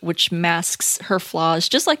exterior, which masks her flaws,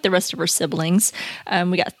 just like the rest of her siblings.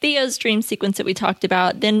 We got Theo's dream sequence that we talked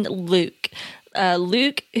about. Then Luke.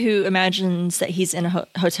 Luke, who imagines that he's in a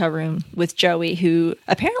hotel room with Joey, who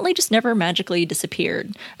apparently just never magically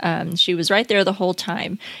disappeared. She was right there the whole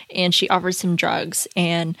time, and she offers him drugs.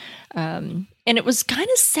 And it was kind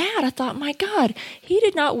of sad. I thought, my God, he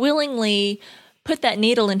did not willingly put that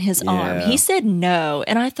needle in his arm. He said no.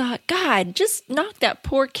 And I thought, God, just knock that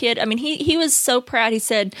poor kid. I mean, he was so proud. He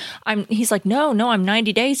said, he's like, no, I'm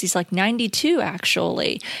 90 days. He's like 92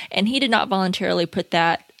 actually. And he did not voluntarily put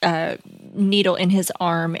that needle in his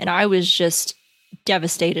arm. And I was just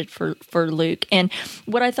devastated for Luke. And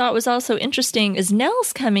what I thought was also interesting is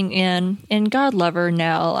Nell's coming in, and God love her,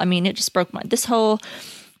 Nell. I mean, it just broke this whole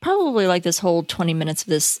 20 minutes of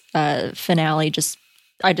this finale,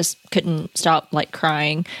 I just couldn't stop like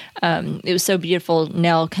crying. It was so beautiful.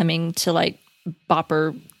 Nell coming to like bop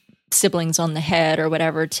her siblings on the head or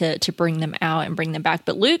whatever to bring them out and bring them back.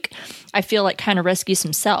 But Luke, I feel like kind of rescues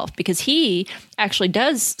himself, because he actually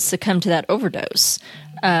does succumb to that overdose.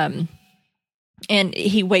 And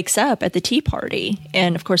he wakes up at the tea party.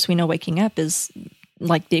 And of course we know waking up is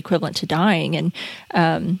like the equivalent to dying.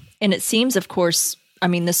 And it seems, of course, I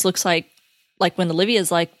mean, this looks like when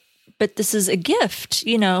Olivia's like, but this is a gift,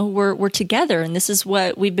 we're together, and this is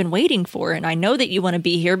what we've been waiting for. And I know that you want to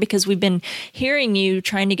be here because we've been hearing you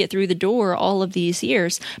trying to get through the door all of these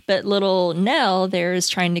years. But little Nell there is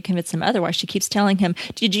trying to convince him otherwise. She keeps telling him,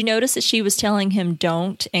 did you notice that she was telling him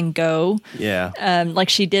don't and go? Yeah. Like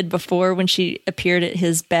she did before when she appeared at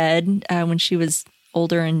his bed when she was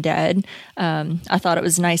older and dead. I thought it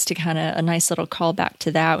was nice to a nice little callback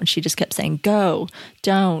to that when she just kept saying, go,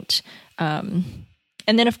 don't.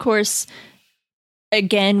 And then, of course,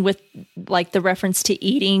 again, with like the reference to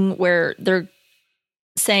eating, where they're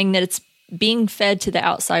saying that it's being fed to the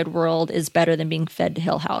outside world is better than being fed to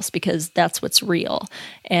Hill House, because that's what's real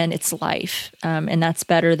and it's life. And that's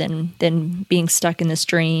better than being stuck in this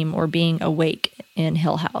dream or being awake in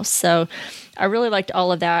Hill House. So I really liked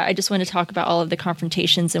all of that. I just want to talk about all of the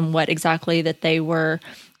confrontations and what exactly that they were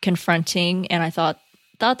confronting. And I thought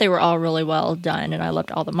they were all really well done, and I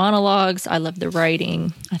loved all the monologues. I loved the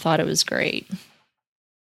writing. I thought it was great.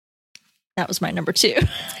 That was my number 2.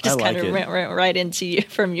 I just kind of went right into you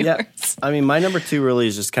from yours. Yeah. I mean, my number 2 really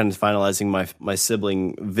is just kind of finalizing my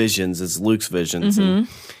sibling visions as Luke's visions. Mm-hmm. And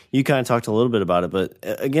you kind of talked a little bit about it, but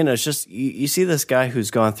again, it's just you see this guy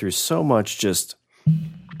who's gone through so much just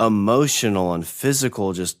emotional and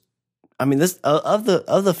physical. Just, I mean, this of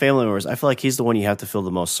the family members, I feel like he's the one you have to feel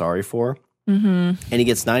the most sorry for. Mm-hmm. And he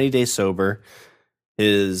gets 90 days sober.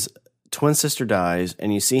 His twin sister dies,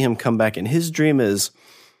 and you see him come back, and his dream is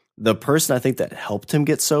the person I think that helped him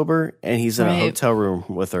get sober, and he's in a hotel room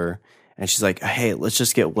with her, and she's like, hey, let's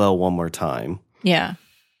just get well one more time. Yeah.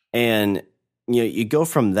 And you go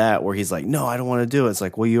from that where he's like, no, I don't want to do it. It's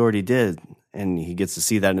like, well, you already did. And he gets to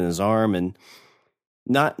see that in his arm. And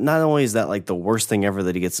not only is that like the worst thing ever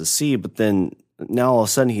that he gets to see, but then now all of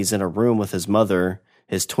a sudden he's in a room with his mother,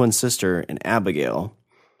 his twin sister, and Abigail,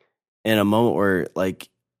 in a moment where like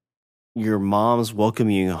your mom's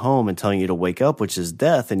welcoming you home and telling you to wake up, which is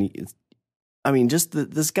death. And I mean, just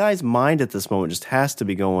this guy's mind at this moment just has to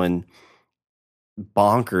be going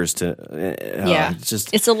bonkers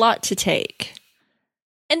it's a lot to take.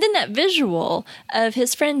 And then that visual of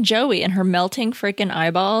his friend Joey and her melting freaking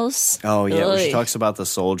eyeballs. Oh yeah, where she talks about the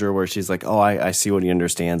soldier, where she's like, oh, I see what he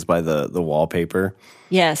understands by the wallpaper.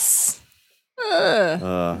 Yes.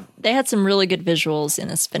 They had some really good visuals in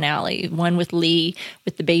this finale. One with Lee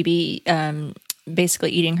with the baby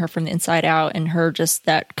basically eating her from the inside out, and her just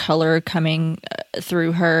that color coming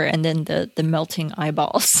through her, and then the melting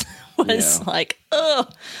eyeballs was like, oh,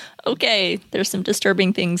 okay, there's some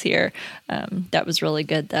disturbing things here. That was really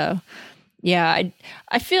good though. Yeah,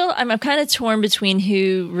 I feel I'm kind of torn between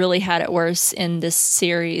who really had it worse in this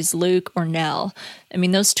series, Luke or Nell. I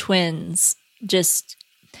mean, those twins just...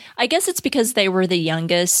 I guess it's because they were the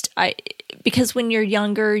youngest. Because when you're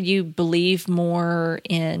younger, you believe more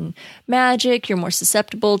in magic. You're more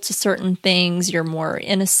susceptible to certain things. You're more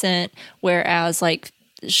innocent. Whereas like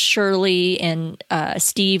Shirley and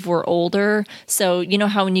Steve were older. So you know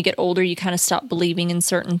how when you get older, you kind of stop believing in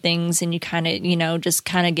certain things, and you kind of, just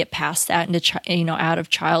kind of get past that into, out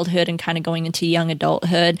of childhood and kind of going into young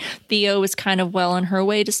adulthood. Theo was kind of well on her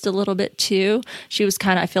way just a little bit too. She was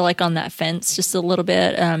kind of, I feel like, on that fence just a little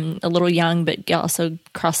bit, a little young, but also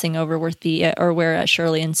crossing over where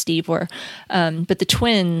Shirley and Steve were. But the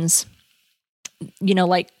twins,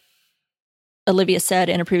 like Olivia said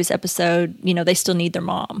in a previous episode, they still need their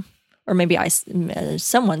mom. Or maybe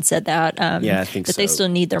someone said that. Yeah, I think that so. They still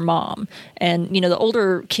need their mom. And, the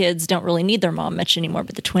older kids don't really need their mom much anymore,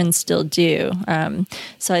 but the twins still do.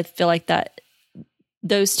 So I feel like that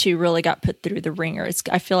those two really got put through the ringer.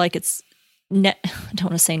 I feel like it's, I don't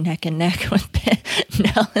want to say neck and neck with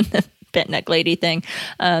Nell and the bent neck lady thing,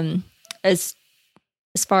 as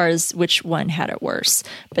far as which one had it worse.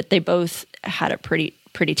 But they both had it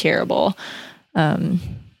pretty terrible.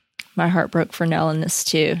 My heart broke for Nell in this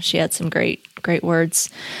too. She had some great words.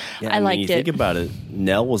 Yeah, I liked you it. Think about it.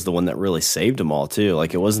 Nell was the one that really saved them all too.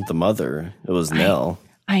 Like, it wasn't the mother; it was Nell.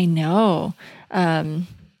 I know.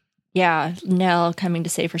 Yeah, Nell coming to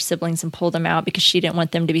save her siblings and pull them out because she didn't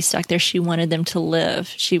want them to be stuck there. She wanted them to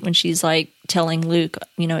live. When she's like telling Luke,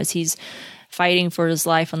 as he's fighting for his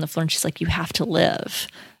life on the floor, and she's like, "You have to live,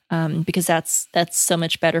 because that's so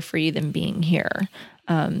much better for you than being here."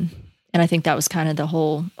 And I think that was kind of the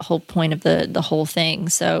whole point of the whole thing.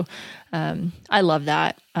 So I love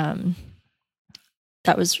that.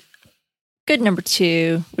 That was good number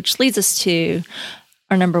 2, which leads us to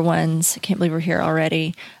our number ones. I can't believe we're here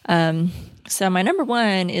already. So my number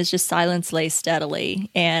 1 is just Silence Lay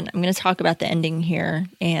Steadily. And I'm going to talk about the ending here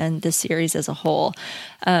and the series as a whole.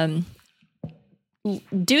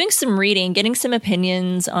 Doing some reading, getting some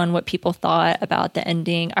opinions on what people thought about the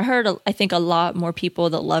ending. I heard, I think, a lot more people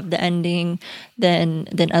that loved the ending than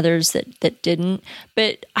others that didn't.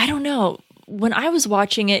 But I don't know. When I was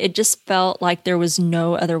watching it, it just felt like there was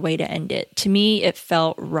no other way to end it. To me, it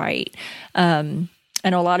felt right. I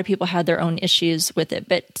know a lot of people had their own issues with it.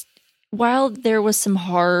 But while there was some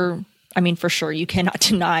horror, I mean, for sure, you cannot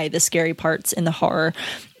deny the scary parts in the horror.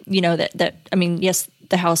 Yes,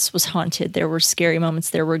 the house was haunted. There were scary moments.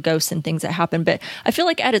 There were ghosts and things that happened. But I feel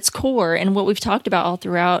like at its core, and what we've talked about all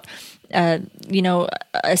throughout,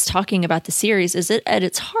 us talking about the series, is that at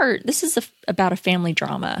its heart, this is about a family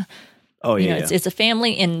drama. Oh, yeah. It's a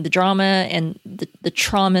family and the drama and the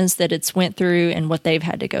traumas that it's went through and what they've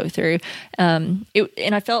had to go through. And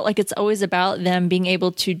I felt like it's always about them being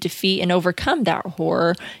able to defeat and overcome that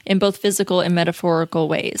horror in both physical and metaphorical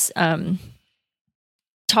ways.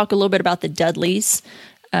 Talk a little bit about the Dudleys.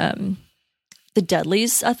 The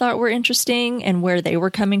Dudleys I thought were interesting and where they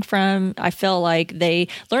were coming from. I felt like they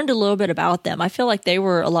learned a little bit about them. I feel like they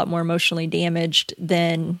were a lot more emotionally damaged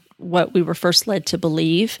than what we were first led to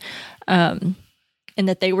believe. And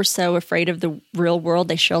that they were so afraid of the real world,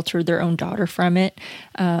 they sheltered their own daughter from it.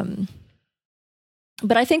 But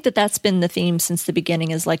I think that that's been the theme since the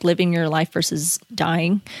beginning, is like living your life versus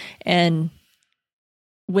dying. And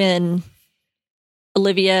when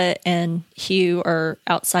Olivia and Hugh are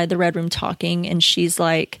outside the Red Room talking, and she's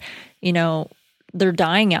like, they're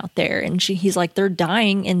dying out there. And he's like, they're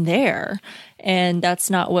dying in there. And that's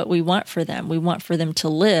not what we want for them. We want for them to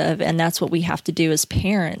live. And that's what we have to do as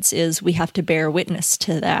parents, is we have to bear witness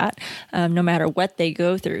to that. No matter what they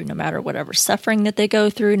go through, no matter whatever suffering that they go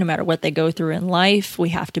through, no matter what they go through in life, we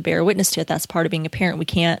have to bear witness to it. That's part of being a parent. We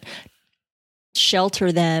can't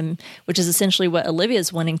shelter them, which is essentially what Olivia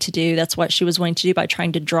is wanting to do. That's what she was wanting to do by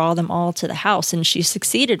trying to draw them all to the house. And she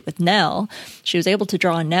succeeded with Nell. She was able to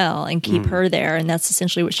draw Nell and keep her there. And that's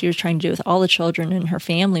essentially what she was trying to do with all the children in her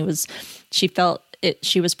family. Was she felt it,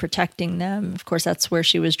 she was protecting them. Of course, that's where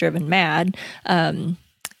she was driven mad, and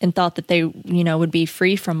thought that they, would be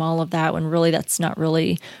free from all of that, when really that's not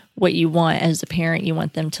really what you want as a parent. You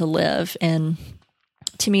want them to live. And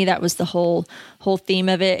to me, that was the whole theme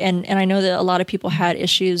of it. And I know that a lot of people had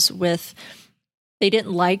issues with, they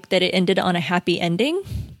didn't like that it ended on a happy ending,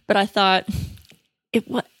 but I thought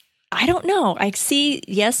I don't know. I see,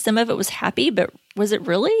 yes, some of it was happy, but was it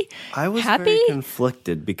really I was happy? Very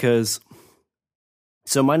conflicted because,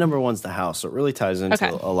 so my number 1's the house. So it really ties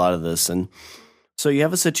into a lot of this. And so you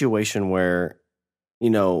have a situation where, you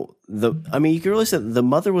can really say the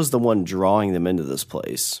mother was the one drawing them into this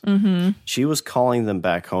place. Mm-hmm. She was calling them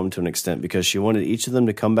back home to an extent because she wanted each of them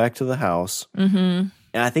to come back to the house. Mm-hmm. And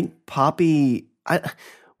I think Poppy,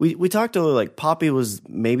 we talked earlier, like Poppy was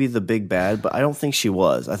maybe the big bad, but I don't think she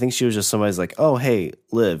was. I think she was just somebody's like, oh, hey,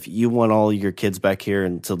 Liv, you want all your kids back here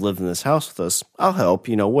and to live in this house with us? I'll help,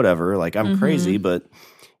 whatever. Like, I'm crazy, but,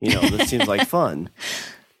 this seems like fun.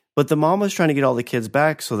 But the mom was trying to get all the kids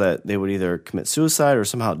back so that they would either commit suicide or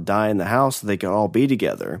somehow die in the house so they could all be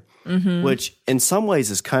together, which in some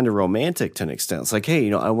ways is kind of romantic to an extent. It's like,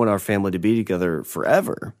 hey, I want our family to be together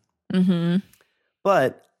forever. Mm-hmm.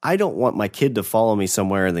 But I don't want my kid to follow me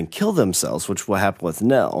somewhere and then kill themselves, which will happen with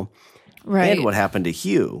Nell. Right. And what happened to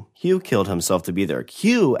Hugh? Hugh killed himself to be there.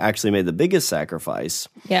 Hugh actually made the biggest sacrifice.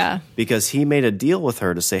 Yeah. Because he made a deal with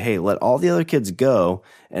her to say, hey, let all the other kids go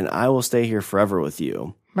and I will stay here forever with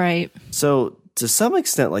you. Right. So to some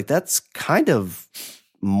extent, like that's kind of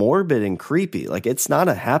morbid and creepy. Like it's not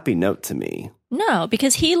a happy note to me. No,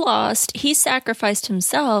 because he sacrificed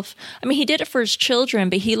himself. I mean, he did it for his children,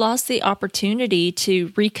 but he lost the opportunity to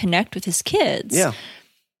reconnect with his kids. Yeah.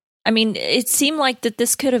 I mean, it seemed like that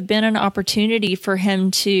this could have been an opportunity for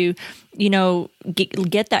him to,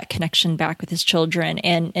 get that connection back with his children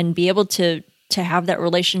and be able to have that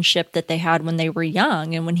relationship that they had when they were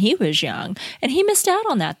young and when he was young. And he missed out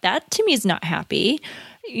on that. That to me is not happy.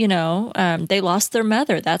 They lost their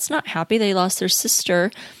mother. That's not happy. They lost their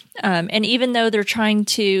sister. And even though they're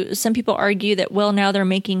some people argue that, well, now they're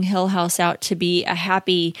making Hill House out to be a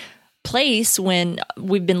happy place when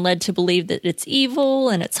we've been led to believe that it's evil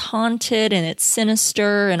and it's haunted and it's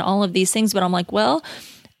sinister and all of these things. But I'm like, well,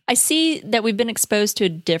 I see that we've been exposed to a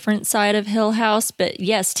different side of Hill House. But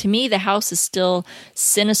yes, to me, the house is still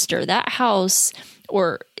sinister. That house,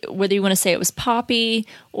 or whether you want to say it was Poppy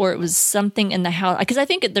or it was something in the house, because I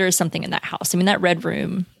think there is something in that house. I mean, that red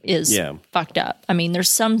room is fucked up. I mean, there's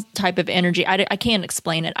some type of energy. I can't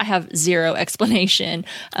explain it. I have zero explanation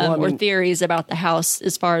or theories about the house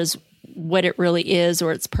as far as what it really is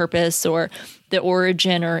or its purpose or the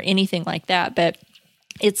origin or anything like that. But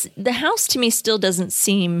the house to me still doesn't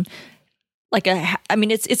seem like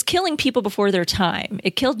it's killing people before their time.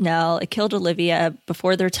 It killed Nell. It killed Olivia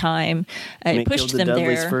before their time. It pushed them there.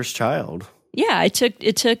 Dudley's first child. Yeah, it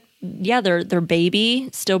took their baby,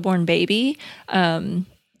 stillborn baby.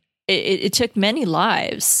 It took many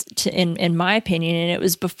lives, in my opinion, and it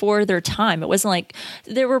was before their time. It wasn't like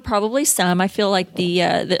there were probably some. I feel like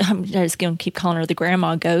I'm just going to keep calling her the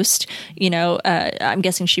grandma ghost. I'm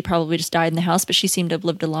guessing she probably just died in the house, but she seemed to have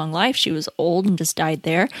lived a long life. She was old and just died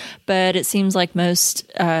there. But it seems like most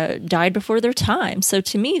died before their time. So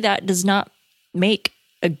to me, that does not make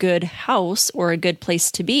a good house or a good place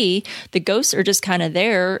to be. The ghosts are just kind of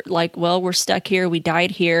there, like, well, we're stuck here. We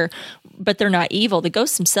died here. But they're not evil. The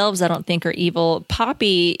ghosts themselves, I don't think, are evil.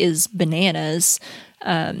 Poppy is bananas.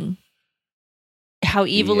 How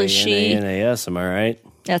evil is she? B-A-N-A-N-A-S, am I right?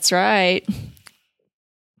 That's right.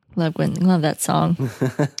 Love that song.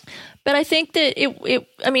 But I think that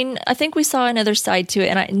I think we saw another side to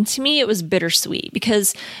it. And to me, it was bittersweet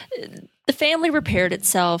because the family repaired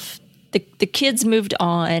itself. The kids moved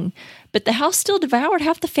on, but the house still devoured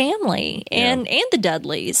half the family and the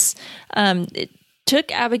Dudleys. It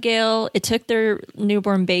took Abigail. It took their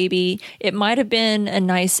newborn baby. It might have been a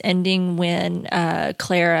nice ending when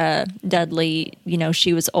Clara Dudley,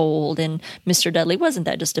 she was old, and Mr. Dudley wasn't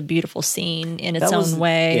that just a beautiful scene in its own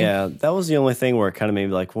way? Yeah, that was the only thing where it kind of made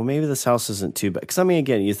me like, well, maybe this house isn't too bad. Because I mean,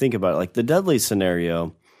 again, you think about it, like the Dudley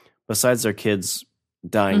scenario, besides their kids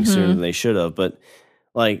dying sooner than they should have, but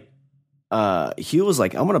like Hugh was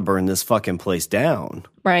like, I'm going to burn this fucking place down.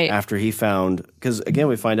 Right. After he found, because again,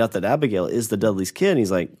 we find out that Abigail is the Dudley's kid. And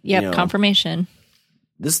he's like, yep, confirmation.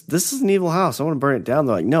 This is an evil house. I want to burn it down.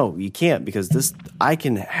 They're like, no, you can't, because I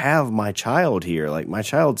can have my child here. Like my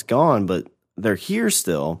child's gone, but they're here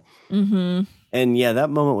still. Mm-hmm. And yeah, that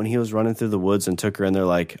moment when he was running through the woods and took her in there,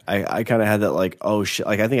 like I kind of had that like, oh shit,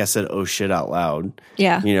 like I think I said oh shit out loud.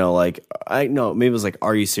 Yeah. Like I know maybe it was like,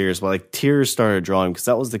 are you serious? But like tears started drawing because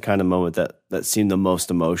that was the kind of moment that seemed the most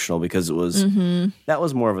emotional, because it was that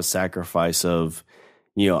was more of a sacrifice of,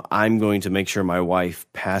 I'm going to make sure my wife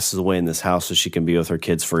passes away in this house so she can be with her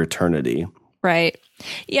kids for eternity. Right.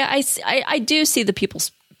 Yeah, I do see the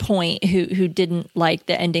people's point who didn't like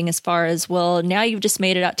the ending, as far as, well, now you've just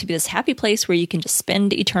made it out to be this happy place where you can just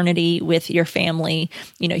spend eternity with your family.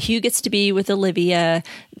 Hugh gets to be with Olivia,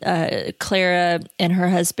 Clara and her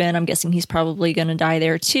husband, I'm guessing he's probably going to die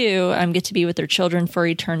there too, get to be with their children for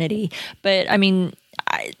eternity. But I mean,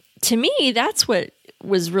 to me, that's what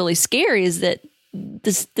was really scary, is that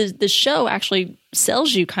the show actually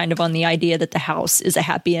sells you kind of on the idea that the house is a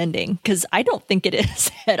happy ending, because I don't think it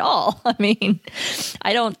is at all. I mean,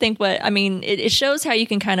 I don't think it shows how you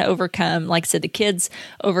can kind of overcome, like I said, the kids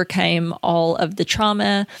overcame all of the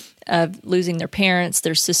trauma of losing their parents,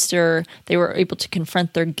 their sister. They were able to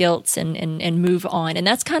confront their guilt and move on. And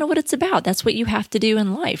that's kind of what it's about. That's what you have to do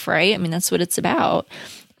in life, right? I mean, that's what it's about.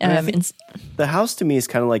 The house to me is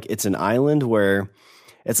kind of like, it's an island where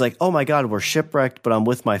it's like, oh my God, we're shipwrecked, but I'm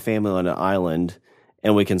with my family on an island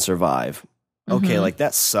and we can survive. Okay, like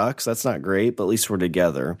that sucks. That's not great, but at least we're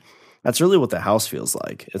together. That's really what the house feels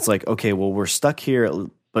like. It's like, okay, well, we're stuck here,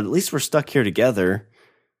 but at least we're stuck here together.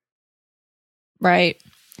 Right.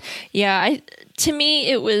 Yeah. To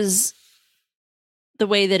me, it was the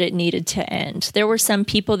way that it needed to end. There were some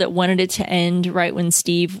people that wanted it to end right when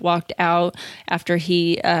Steve walked out after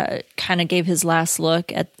he kind of gave his last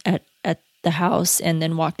look at the house and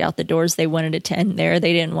then walked out the doors. They wanted it to end there.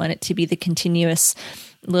 They didn't want it to be the continuous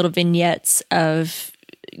little vignettes of,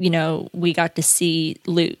 we got to see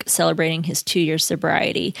Luke celebrating his 2-year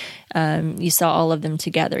sobriety. You saw all of them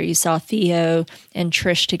together. You saw Theo and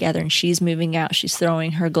Trish together, and she's moving out. She's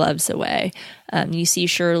throwing her gloves away. You see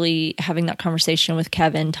Shirley having that conversation with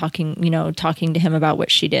Kevin, talking to him about what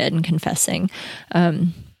she did and confessing.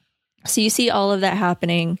 So you see all of that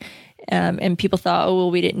happening, and people thought, oh,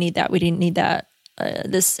 well, we didn't need that. We didn't need that.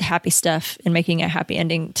 This happy stuff and making a happy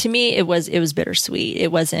ending. To me, it was bittersweet.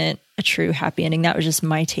 It wasn't a true happy ending. That was just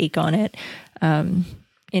my take on it.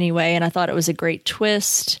 Anyway, and I thought it was a great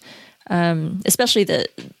twist, especially the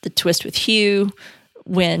twist with Hugh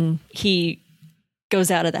when he goes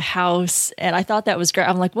out of the house. And I thought that was great.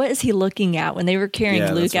 I'm like, what is he looking at? When they were carrying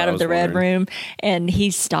Luke out of the red room and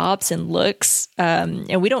he stops and looks,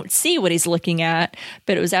 and we don't see what he's looking at,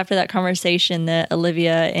 but it was after that conversation that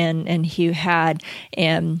Olivia and Hugh had.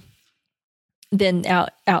 And then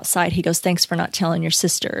outside he goes, thanks for not telling your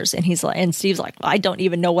sisters. And he's like, and Steve's like, well, I don't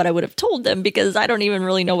even know what I would have told them because I don't even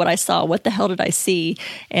really know what I saw. What the hell did I see?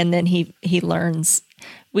 And then he learns.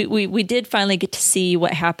 We did finally get to see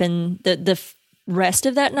what happened. The rest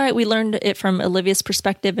of that night, we learned it from Olivia's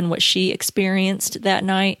perspective and what she experienced that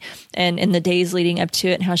night and in the days leading up to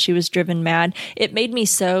it and how she was driven mad. It made me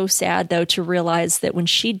so sad, though, to realize that when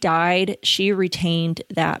she died, she retained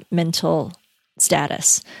that mental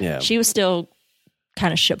status. Yeah. She was still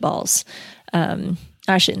kind of shitballs.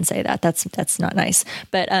 I shouldn't say that. That's not nice.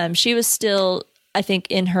 But she was still, I think,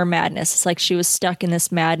 in her madness. It's like she was stuck in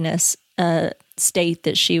this madness state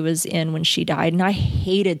that she was in when she died. And I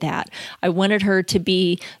hated that. I wanted her to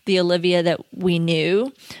be the Olivia that we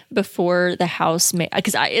knew before the house made,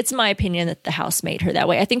 because it's my opinion that the house made her that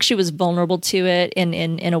way. I think she was vulnerable to it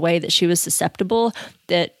in a way that she was susceptible,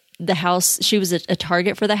 that the house, she was a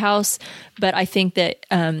target for the house. But I think that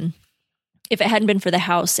if it hadn't been for the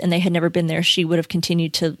house and they had never been there, she would have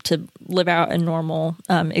continued to live out a normal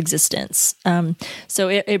existence. So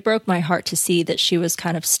it broke my heart to see that she was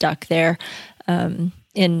kind of stuck there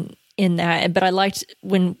in that. But I liked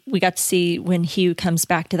when we got to see when Hugh comes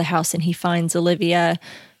back to the house and he finds Olivia,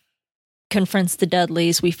 confronts the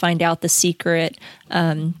Dudleys. We find out the secret,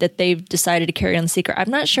 that they've decided to carry on the secret.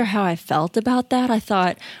 I'm not sure how I felt about that. I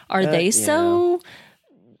thought, are they so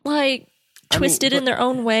twisted in their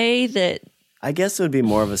own way that... I guess it would be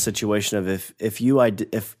more of a situation of if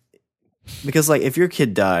because like if your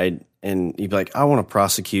kid died and you'd be like, I want to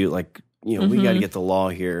prosecute, we got to get the law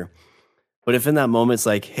here. But if in that moment it's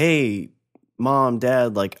like, hey, mom,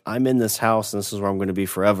 dad, I'm in this house and this is where I'm going to be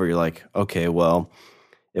forever. You're like, okay, well,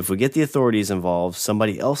 if we get the authorities involved,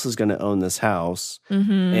 somebody else is going to own this house,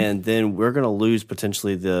 and then we're going to lose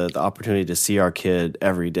potentially the opportunity to see our kid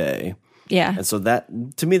every day. Yeah. And so that,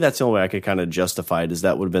 to me, that's the only way I could kind of justify it, is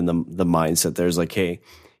that would have been the mindset. There's like, hey,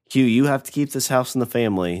 Hugh, you have to keep this house in the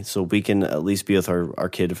family so we can at least be with our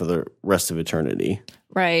kid for the rest of eternity.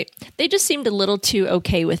 Right. They just seemed a little too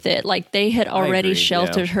okay with it. Like they had already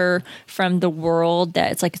sheltered her from the world,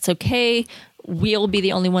 that it's like, it's okay. We'll be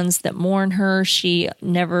the only ones that mourn her. She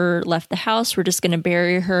never left the house. We're just going to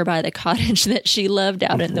bury her by the cottage that she loved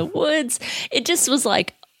out in the woods. It just was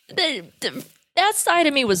like... that side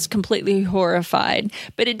of me was completely horrified,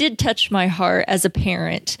 but it did touch my heart as a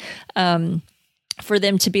parent, for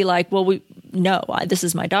them to be like, well, this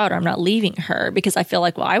is my daughter. I'm not leaving her, because I feel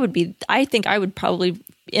like, well, I think I would probably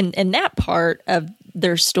in that part of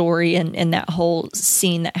their story and that whole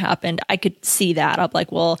scene that happened, I could see that. I'm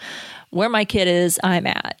like, well, where my kid is, I'm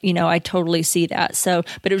at, I totally see that. So,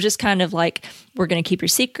 but it was just kind of like, we're going to keep your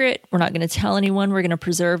secret. We're not going to tell anyone. We're going to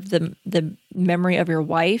preserve the memory of your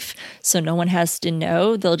wife, so no one has to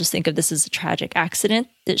know. They'll just think of this as a tragic accident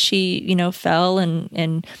that she, fell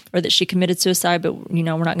and or that she committed suicide. But, we're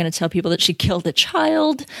not going to tell people that she killed a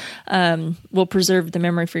child. We'll preserve the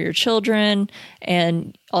memory for your children.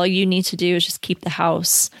 And all you need to do is just keep the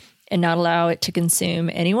house and not allow it to consume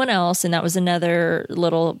anyone else. And that was another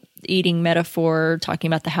little eating metaphor, talking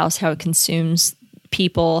about the house, how it consumes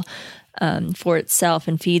people for itself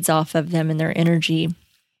and feeds off of them and their energy,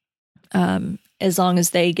 as long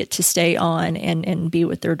as they get to stay on and be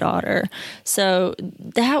with their daughter. So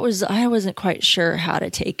I wasn't quite sure how to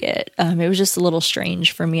take it. It was just a little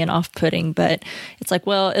strange for me and off-putting, but it's like,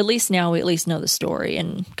 well, at least now we at least know the story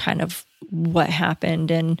and kind of what happened,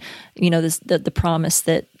 and, the promise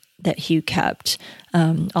that Hugh kept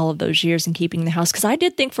all of those years in keeping the house. Because I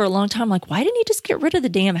did think for a long time, like, why didn't he just get rid of the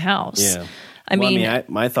damn house?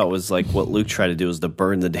 My thought was like what Luke tried to do was to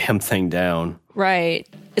burn the damn thing down. Right.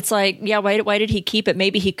 It's like, yeah, why did he keep it?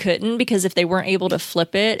 Maybe he couldn't, because if they weren't able to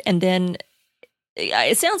flip it, and then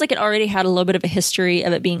it sounds like it already had a little bit of a history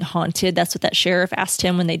of it being haunted. That's what that sheriff asked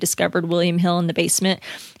him when they discovered William Hill in the basement.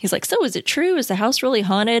 He's like, so is it true? Is the house really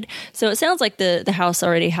haunted? So it sounds like the house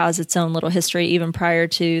already has its own little history, even prior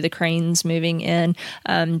to the Cranes moving in.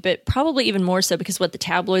 But probably even more so because the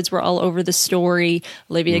tabloids were all over the story.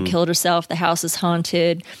 Olivia killed herself. The house is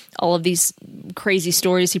haunted. All of these crazy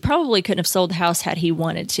stories. He probably couldn't have sold the house had he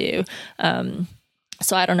wanted to.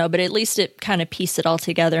 So I don't know, but at least it kind of pieced it all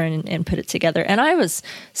together and put it together. And I was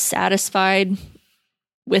satisfied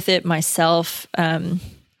with it myself. I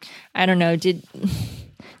don't know. Do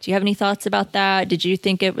you have any thoughts about that? Did you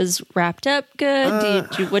think it was wrapped up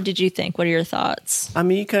good? What did you think? What are your thoughts? I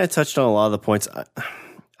mean, you kind of touched on a lot of the points.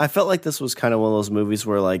 I felt like this was kind of one of those movies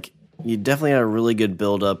where like you definitely had a really good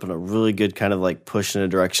build up and a really good kind of like push in a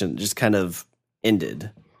direction, just kind of ended.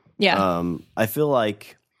 Yeah. I feel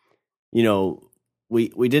like,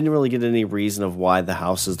 we didn't really get any reason of why the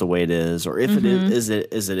house is the way it is, or if it is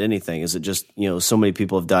it anything? Is it just, so many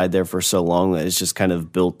people have died there for so long that it's just kind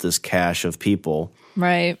of built this cache of people?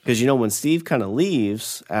 Right. Because, when Steve kind of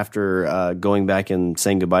leaves after going back and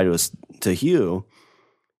saying goodbye to Hugh,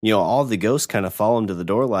 all the ghosts kind of follow him to the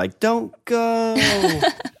door like, don't go.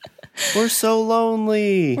 We're so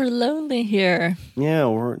lonely. We're lonely here. Yeah,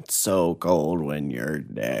 we're so cold when you're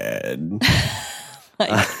dead. My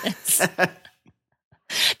goodness.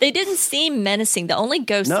 They didn't seem menacing. The only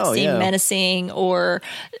ghosts that seem menacing or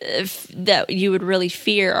that you would really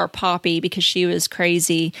fear are Poppy, because she was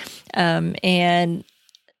crazy. And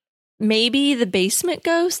maybe the basement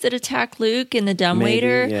ghost that attacked Luke in the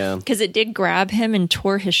dumbwaiter, because it did grab him and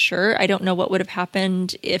tore his shirt. I don't know what would have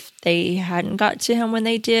happened if they hadn't got to him when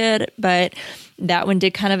they did, but that one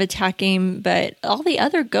did kind of attack him. But all the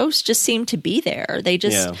other ghosts just seemed to be there. They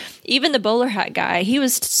just, even the bowler hat guy, he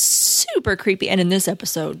was super creepy. And in this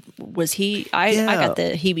episode, was he? I got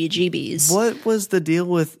the heebie-jeebies. What was the deal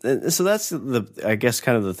with? So that's I guess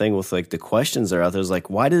kind of the thing with like the questions that are out there is like,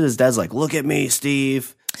 why did his dad's like, look at me,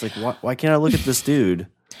 Steve? It's like, why can't I look at this dude?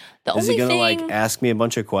 Is he gonna like ask me a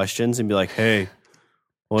bunch of questions and be like, hey,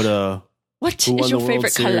 what is your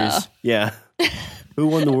favorite color? Yeah. Who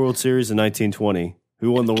won the World Series in 1920?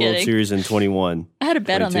 Who won the World Series in 21? I had a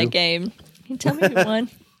bet 22? On that game. Can you tell me who won?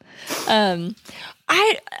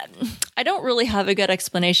 I don't really have a good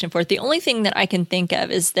explanation for it. The only thing that I can think of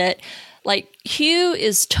is that like Hugh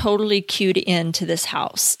is totally cued into this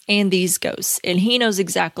house and these ghosts, and he knows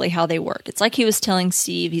exactly how they work. It's like he was telling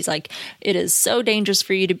Steve, he's like, it is so dangerous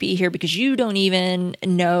for you to be here because you don't even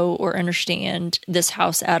know or understand this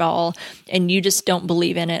house at all, and you just don't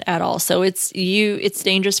believe in it at all. So it's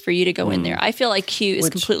dangerous for you to go in there. I feel like Hugh is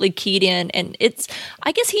completely keyed in, and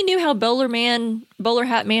I guess he knew how Bowler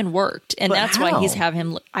Hat Man worked, and that's why he's have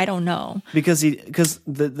him. I don't know, because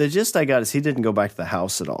the gist I got is he didn't go back to the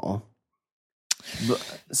house at all.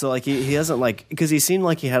 So like he hasn't like, because he seemed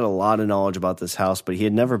like he had a lot of knowledge about this house, but he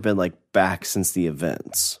had never been like back since the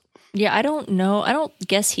events. Yeah, I don't know. I don't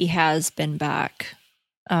guess he has been back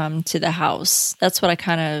to the house. That's what I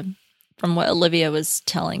kind of, from what Olivia was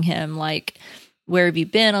telling him, like, where have you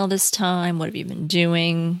been all this time? What have you been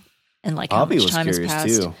doing? And like, Poppy how much time has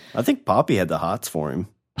passed? Too. I think Poppy had the hots for him.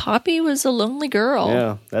 Poppy was a lonely girl.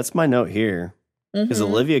 Yeah, that's my note here. Because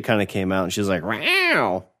Olivia kind of came out and she was like,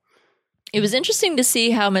 wow. It was interesting to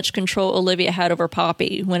see how much control Olivia had over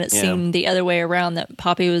Poppy when it seemed the other way around, that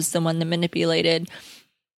Poppy was the one that manipulated,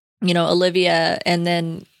 Olivia. And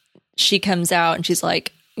then she comes out and she's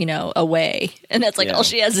like, away. And that's like all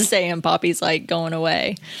she has to say. And Poppy's like going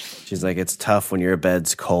away. She's like, it's tough when your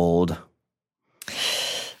bed's cold.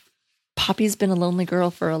 Poppy's been a lonely girl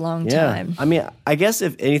for a long time. I mean, I guess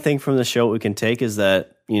if anything from the show we can take is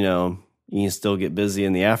that, you can still get busy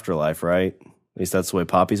in the afterlife, right? At least that's the way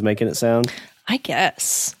Poppy's making it sound. I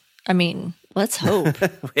guess. I mean, let's hope.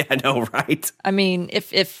 Yeah, I know, right? I mean,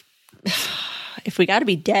 if we got to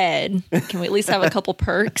be dead, can we at least have a couple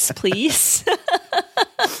perks, please?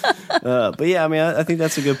 But yeah, I mean, I think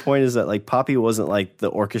that's a good point, is that like Poppy wasn't like the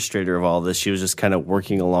orchestrator of all this. She was just kind of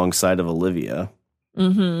working alongside of Olivia.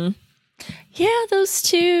 Mm-hmm. Yeah, those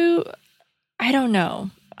two, I don't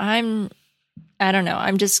know. I'm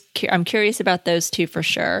curious about those two for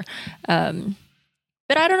sure.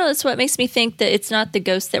 But I don't know. That's what makes me think that it's not the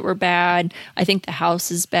ghosts that were bad. I think the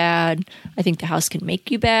house is bad. I think the house can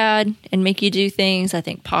make you bad and make you do things. I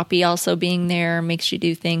think Poppy also being there makes you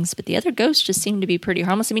do things. But the other ghosts just seem to be pretty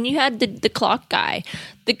harmless. I mean, you had the clock guy.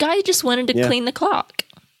 The guy just wanted to clean the clock.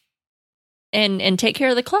 and take care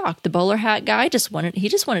of the clock. The bowler hat guy just wanted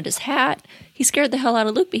his hat. He scared the hell out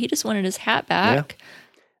of Luke, but he just wanted his hat back. Yeah.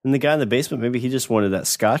 And the guy in the basement, maybe he just wanted that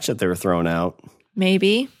scotch that they were throwing out.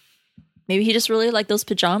 Maybe he just really liked those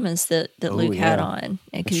pajamas that Luke had on.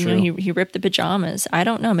 Because he ripped the pajamas. I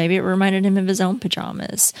don't know. Maybe it reminded him of his own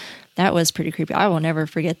pajamas. That was pretty creepy. I will never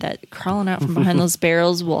forget that. Crawling out from behind those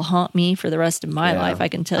barrels will haunt me for the rest of my life. I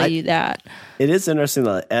can tell you that. It is interesting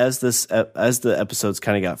that as the episodes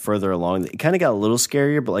kind of got further along, it kind of got a little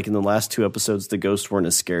scarier. But like in the last 2 episodes, the ghosts weren't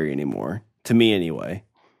as scary anymore, to me anyway.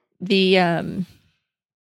 The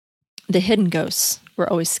hidden ghosts were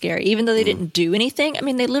always scary, even though they didn't do anything. I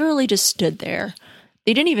mean, they literally just stood there.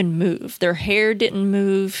 They didn't even move. Their hair didn't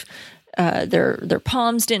move. Their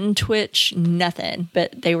palms didn't twitch. Nothing.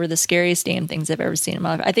 But they were the scariest damn things I've ever seen in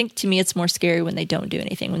my life. I think to me, it's more scary when they don't do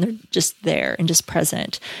anything, when they're just there and just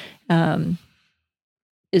present.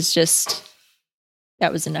 Is just,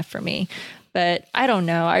 that was enough for me. But I don't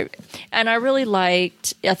know. I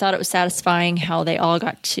thought it was satisfying how they all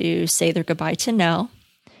got to say their goodbye to Nell.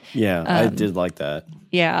 Yeah, I did like that.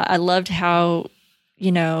 Yeah, I loved how,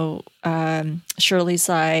 Shirley's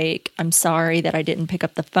like, I'm sorry that I didn't pick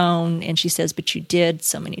up the phone. And she says, but you did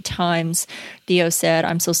so many times. Theo said,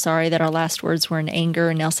 I'm so sorry that our last words were in anger.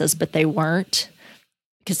 And Nell says, but they weren't,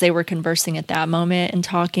 because they were conversing at that moment and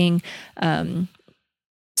talking.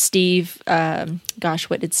 Steve,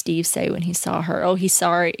 what did Steve say when he saw her? Oh, he was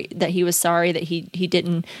sorry that he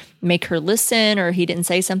didn't make her listen, or he didn't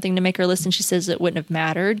say something to make her listen. She says it wouldn't have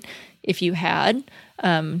mattered if you had.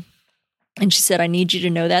 And she said, I need you to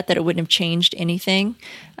know that it wouldn't have changed anything.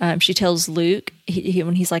 She tells Luke,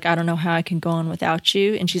 when he's like, I don't know how I can go on without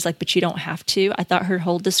you. And she's like, but you don't have to. I thought her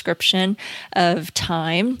whole description of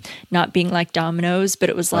time not being like dominoes, but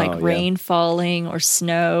it was like rain falling or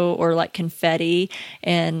snow or like confetti,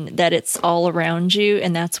 and that it's all around you.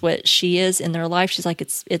 And that's what she is in their life. She's like,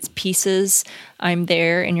 it's pieces. I'm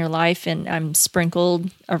there in your life and I'm sprinkled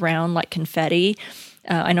around like confetti.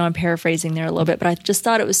 I know I'm paraphrasing there a little bit, but I just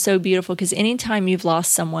thought it was so beautiful, because anytime you've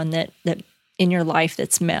lost someone that in your life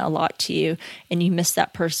that's meant a lot to you, and you miss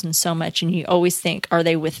that person so much, and you always think, are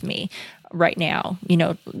they with me right now?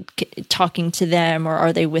 Talking to them, or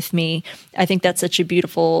are they with me? I think that's such a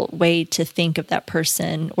beautiful way to think of that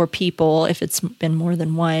person or people, if it's been more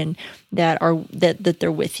than one, that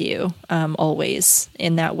they're with you always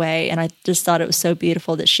in that way. And I just thought it was so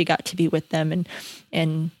beautiful that she got to be with them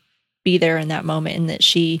and be there in that moment, and that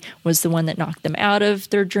she was the one that knocked them out of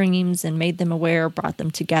their dreams and made them aware, brought them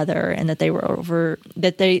together, and that they were over,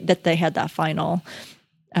 that they had that final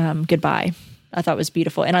goodbye. I thought was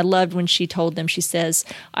beautiful. And I loved when she told them, she says,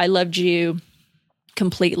 I loved you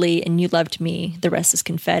completely and you loved me. The rest is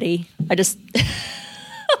confetti. I just,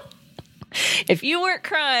 if you weren't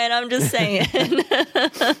crying, I'm just saying.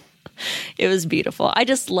 It was beautiful. I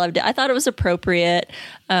just loved it. I thought it was appropriate.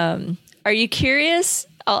 Are you curious?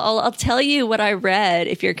 I'll tell you what I read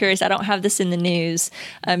if you're curious. I don't have this in the news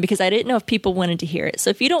because I didn't know if people wanted to hear it.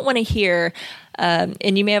 So if you don't want to hear,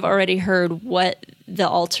 and you may have already heard what the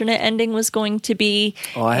alternate ending was going to be.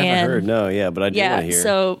 Oh, I haven't heard. No, but I do want to hear.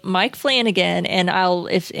 So Mike Flanagan, and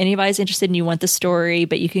if anybody's interested and you want the story,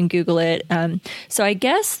 but you can Google it. So I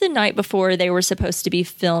guess the night before they were supposed to be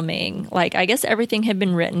filming, I guess everything had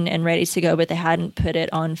been written and ready to go, but they hadn't put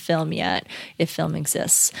it on film yet, if film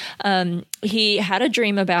exists. He had a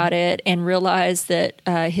dream about it and realized that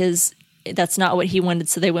that's not what he wanted,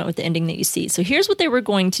 so they went with the ending that you see. So here's what they were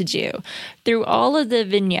going to do. Through all of the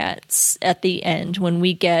vignettes at the end, when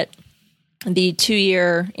we get the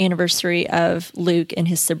 2-year anniversary of Luke and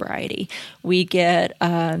his sobriety, we get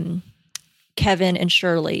Kevin and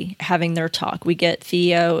Shirley having their talk. We get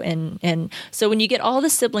Theo and so when you get all the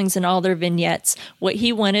siblings and all their vignettes, what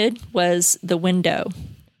he wanted was the window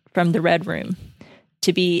from the Red Room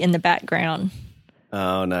to be in the background.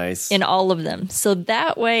 Oh, nice. In all of them. So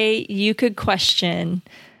that way you could question,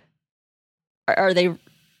 did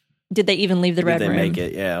they even leave the Red Room? Did they make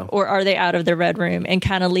it, yeah. Or are they out of the Red Room, and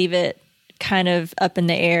kind of leave it kind of up in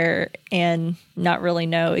the air and not really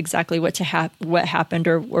know exactly what happened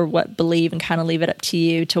or what believe, and kind of leave it up to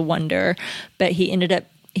you to wonder. But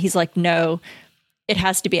he's like, no, it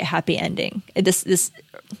has to be a happy ending.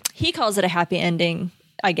 He calls it a happy ending,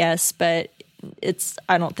 I guess, but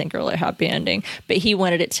I don't think really a happy ending, but he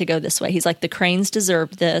wanted it to go this way. He's like, the Cranes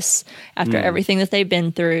deserve this after everything that they've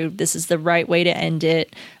been through. This is the right way to end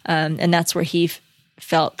it. And that's where he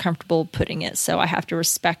felt comfortable putting it. So I have to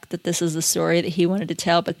respect that this is the story that he wanted to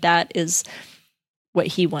tell, but that is what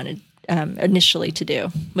he wanted initially to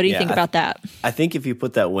do. What do you think about that? I think if you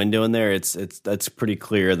put that window in there, that's pretty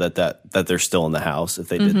clear that they're still in the house if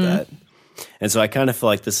they did that. And so I kind of feel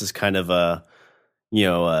like this is kind of a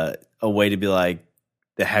way to be like,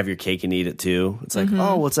 to have your cake and eat it too. It's like,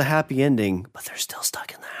 oh, well, it's a happy ending, but they're still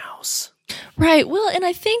stuck in the house. Right. Well, and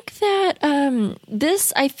I think that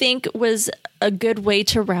this, I think, was a good way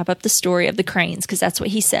to wrap up the story of the Cranes, because that's what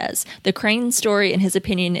he says. The Crane story, in his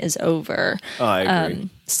opinion, is over. Oh, I agree.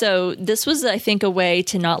 So this was, I think, a way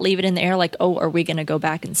to not leave it in the air like, oh, are we going to go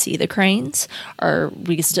back and see the Cranes? Or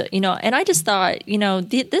we still, and I just thought,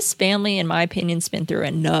 this family, in my opinion, has been through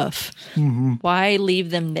enough. Mm-hmm. Why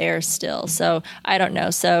leave them there still? So I don't know.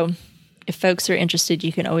 So if folks are interested,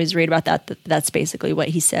 you can always read about that. That's basically what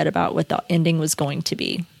he said about what the ending was going to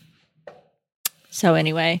be. So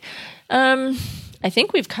anyway, I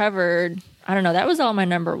think we've covered, I don't know, that was all my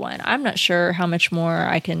number one. I'm not sure how much more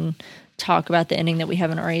I can talk about the ending that we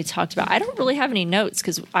haven't already talked about. I don't really have any notes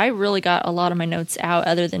because I really got a lot of my notes out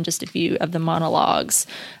other than just a few of the monologues.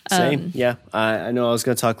 Same. Yeah. I know I was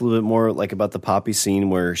going to talk a little bit more like about the Poppy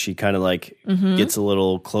scene where she kind of like gets a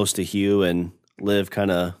little close to Hugh and Liv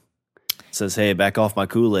kind of says, hey, back off my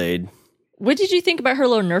Kool-Aid. What did you think about her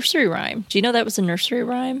little nursery rhyme? Do you know that was a nursery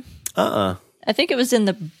rhyme? I think it was in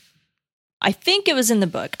the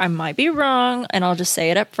book. I might be wrong, and I'll just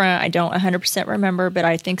say it up front. I don't 100% remember, but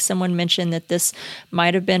I think someone mentioned that this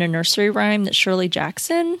might have been a nursery rhyme that Shirley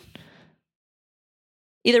Jackson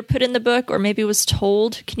either put in the book or maybe was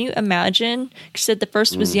told. Can you imagine? She said the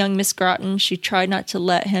first was young Miss Groton. She tried not to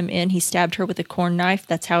let him in. He stabbed her with a corn knife.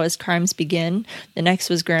 That's how his crimes begin. The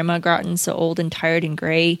next was Grandma Groton, so old and tired and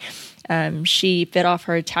gray. She fed off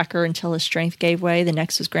her attacker until his strength gave way. The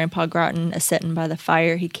next was Grandpa Groton, a-settin' by the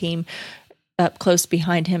fire. He came up close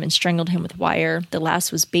behind him and strangled him with wire. The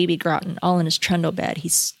last was Baby Groton, all in his trundle bed. He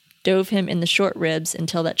stove him in the short ribs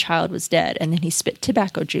until that child was dead, and then he spit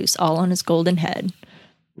tobacco juice all on his golden head.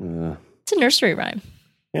 It's a nursery rhyme.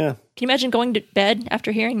 Yeah. Can you imagine going to bed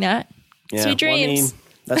after hearing that? Yeah. Sweet dreams.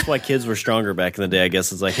 That's why kids were stronger back in the day, I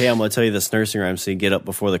guess. It's like, hey, I'm going to tell you this nursery rhyme so you get up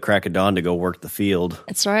before the crack of dawn to go work the field.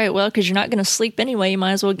 That's all right. Well, because you're not going to sleep anyway. You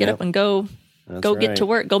might as well get up and go get to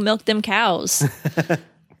work. Go milk them cows.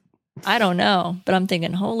 I don't know, but I'm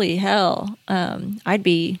thinking, holy hell, I'd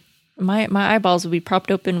be, my eyeballs would be propped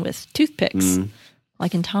open with toothpicks,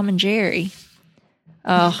 like in Tom and Jerry.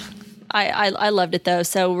 I loved it though.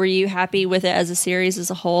 So were you happy with it as a series as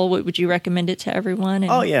a whole? Would you recommend it to everyone?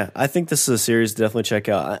 Oh yeah, I think this is a series to definitely check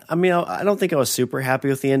out. I mean, I don't think I was super happy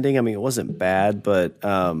with the ending. I mean, it wasn't bad, but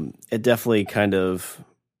it definitely kind of,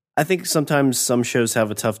 I think sometimes some shows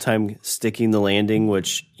have a tough time sticking the landing,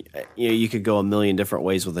 which you could go a million different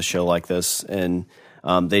ways with a show like this, and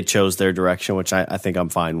they chose their direction, which I think I'm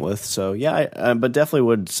fine with. So yeah, but definitely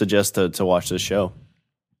would suggest to watch this show.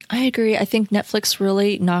 I agree. I think Netflix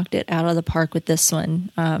really knocked it out of the park with this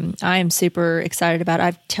one. I am super excited about it.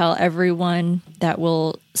 I tell everyone that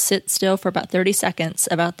will sit still for about 30 seconds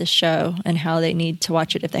about this show and how they need to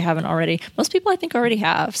watch it if they haven't already. Most people I think already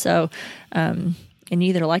have. So, and you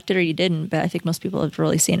either liked it or you didn't, but I think most people have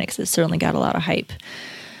really seen it because it certainly got a lot of hype.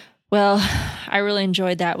 Well, I really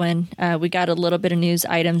enjoyed that one. We got a little bit of news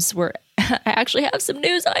items where I actually have some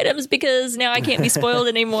news items because now I can't be spoiled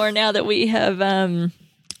anymore now that we have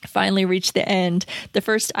finally reached the end. The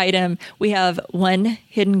first item, we have one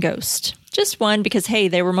hidden ghost. Just one because, hey,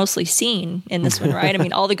 they were mostly seen in this one, right? I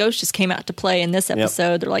mean, all the ghosts just came out to play in this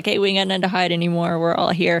episode. Yep. They're like, hey, we ain't got nothing to hide anymore. We're all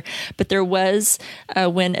here. But there was,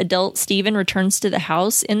 when adult Steven returns to the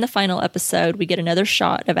house in the final episode, we get another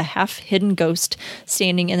shot of a half-hidden ghost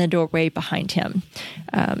standing in the doorway behind him.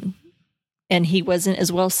 And he wasn't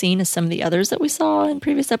as well seen as some of the others that we saw in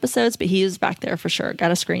previous episodes, but he is back there for sure. Got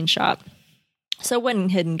a screenshot. So one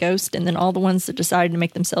hidden ghost, and then all the ones that decided to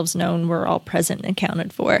make themselves known were all present and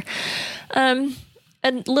accounted for.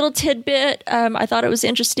 A little tidbit, I thought it was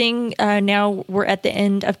interesting. Now we're at the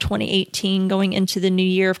end of 2018, going into the new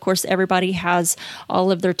year. Of course, everybody has all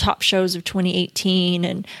of their top shows of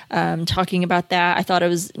 2018 and talking about that. I thought it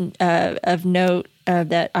was of note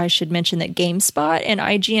that I should mention that GameSpot and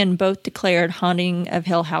IGN both declared Haunting of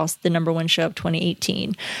Hill House the number one show of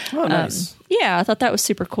 2018. Oh, nice. Yeah, I thought that was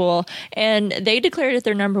super cool. And they declared it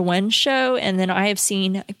their number one show. And then I have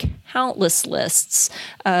seen countless lists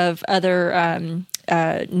of other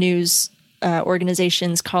news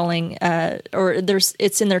organizations calling,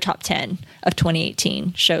 it's in their top 10 of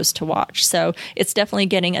 2018 shows to watch. So it's definitely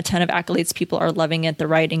getting a ton of accolades. People are loving it, the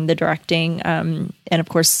writing, the directing, and of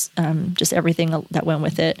course, just everything that went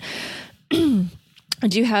with it. I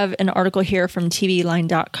do have an article here from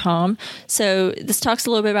tvline.com. So this talks a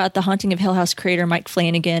little bit about The Haunting of Hill House creator Mike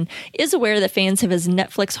Flanagan is aware that fans of his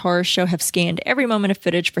Netflix horror show have scanned every moment of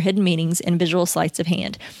footage for hidden meanings and visual sleights of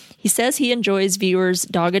hand. He says he enjoys viewers'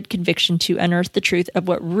 dogged conviction to unearth the truth of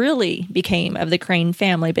what really became of the Crane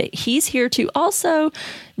family, but he's here to also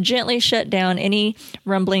gently shut down any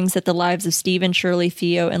rumblings that the lives of Stephen, Shirley,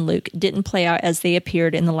 Theo, and Luke didn't play out as they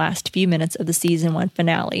appeared in the last few minutes of the season 1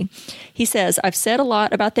 finale. He says, "I've said a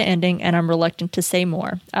lot about the ending, and I'm reluctant to say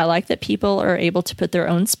more. I like that people are able to put their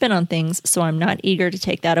own spin on things, so I'm not eager to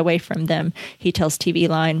take that away from them," he tells TV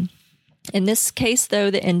Line. In this case,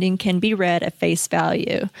 though, the ending can be read at face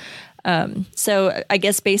value. So I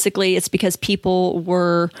guess basically it's because people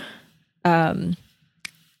were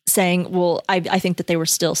saying, well, I think that they were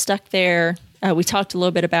still stuck there. We talked a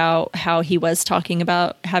little bit about how he was talking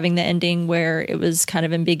about having the ending where it was kind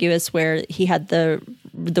of ambiguous, where he had the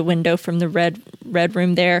window from the red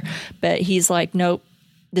room there, but he's like, nope,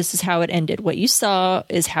 this is how it ended. What you saw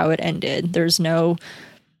is how it ended. There's no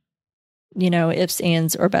ifs,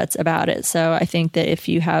 ands, or buts about it. So I think that if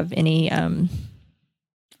you have any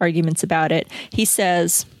arguments about it, he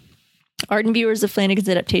says, ardent viewers of Flanagan's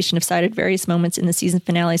adaptation have cited various moments in the season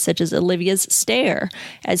finale, such as Olivia's stare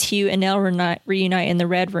as Hugh and Nell reunite in the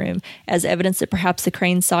Red Room, as evidence that perhaps the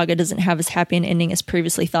Crane saga doesn't have as happy an ending as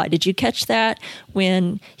previously thought. Did you catch that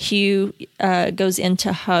when Hugh goes in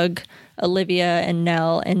to hug Olivia and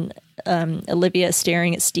Nell, and Olivia is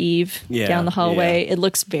staring at Steve down the hallway? It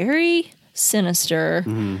looks very sinister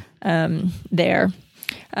there.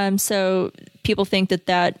 So people think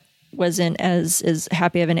that wasn't as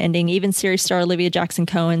happy of an ending. Even series star Olivia Jackson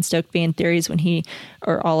Cohen stoked fan theories when he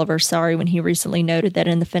recently noted that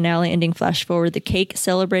in the finale ending flash forward, the cake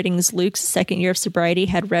celebrating Luke's second year of sobriety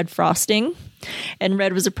had red frosting, and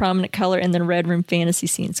red was a prominent color in the Red Room fantasy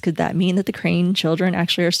scenes. Could that mean that the Crane children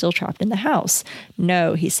actually are still trapped in the house?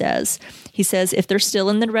 No, he says. He says if they're still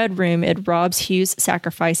in the Red Room, it robs Hugh's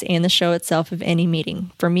sacrifice and the show itself of any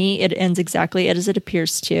meaning. For me, it ends exactly as it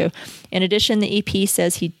appears to. In addition, the EP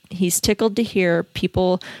says he's tickled to hear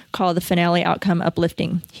people call the finale outcome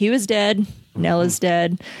uplifting. Hugh is dead. Nell is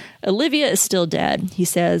dead. Olivia is still dead. He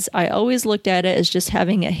says, I always looked at it as just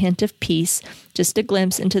having a hint of peace, just a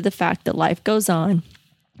glimpse into the fact that life goes on,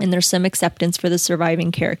 and there's some acceptance for the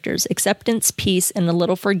surviving characters. Acceptance, peace, and a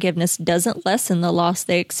little forgiveness doesn't lessen the loss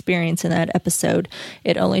they experience in that episode.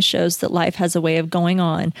 It only shows that life has a way of going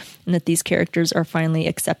on, and that these characters are finally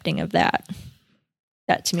accepting of that.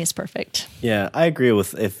 That to me is perfect. Yeah, I agree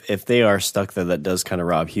with if they are stuck there, that does kind of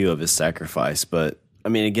rob Hugh of his sacrifice, but I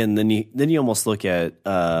mean, again, then you almost look at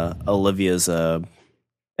Olivia's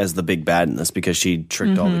as the big bad in this, because she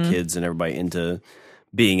tricked all the kids and everybody into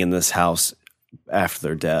being in this house after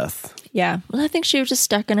their death. Yeah. Well, I think she was just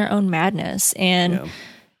stuck in her own madness. And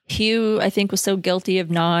Hugh, I think, was so guilty of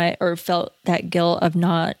felt that guilt of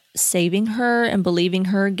not saving her and believing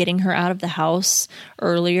her, getting her out of the house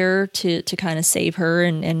earlier to kind of save her.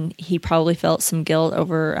 And he probably felt some guilt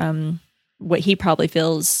over what he probably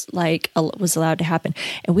feels like was allowed to happen.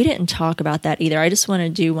 And we didn't talk about that either. I just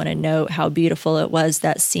want to note how beautiful it was,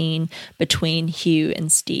 that scene between Hugh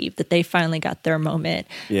and Steve, that they finally got their moment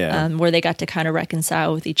where they got to kind of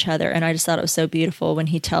reconcile with each other. And I just thought it was so beautiful when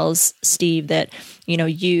he tells Steve that,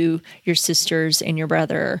 you, your sisters, and your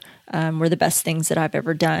brother were the best things that I've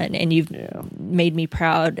ever done. And you've made me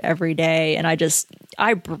proud every day. And I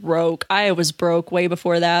was broke way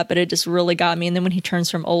before that, but it just really got me. And then when he turns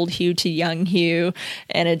from old Hugh to young Hugh,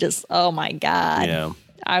 and it just, oh my God,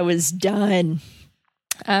 I was done.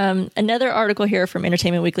 Another article here from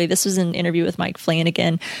Entertainment Weekly. This was an interview with Mike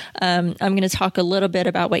Flanagan. I'm going to talk a little bit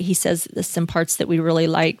about what he says, some parts that we really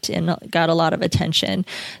liked and got a lot of attention.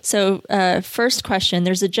 So first question,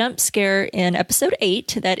 there's a jump scare in episode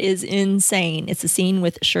 8 that is insane. It's a scene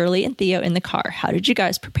with Shirley and Theo in the car. How did you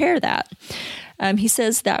guys prepare that? He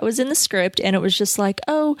says that was in the script, and it was just like,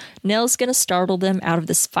 oh, Nell's going to startle them out of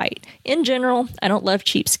this fight. In general, I don't love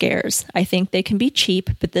cheap scares. I think they can be cheap,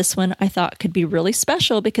 but this one I thought could be really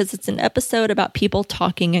special because it's an episode about people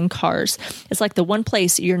talking in cars. It's like the one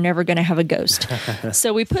place you're never going to have a ghost.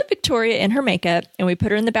 So we put Victoria in her makeup, and we put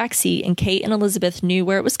her in the back seat, and Kate and Elizabeth knew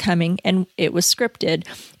where it was coming, and it was scripted.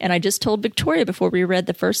 And I just told Victoria before we read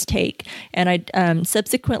the first take, and I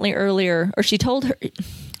subsequently earlier, or she told her...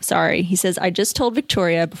 Sorry, he says, I just told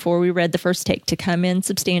Victoria before we read the first take to come in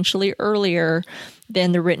substantially earlier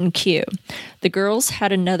than the written cue. The girls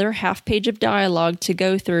had another half page of dialogue to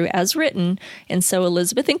go through as written, and so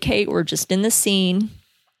Elizabeth and Kate were just in the scene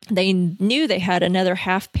They knew they had another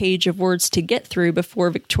half page of words to get through before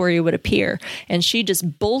Victoria would appear, and she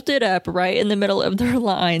just bolted up right in the middle of their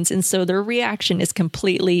lines, and so their reaction is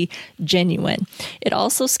completely genuine. It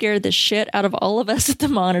also scared the shit out of all of us at the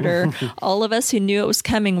monitor. All of us who knew it was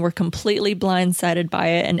coming were completely blindsided by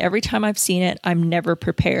it, and every time I've seen it, I'm never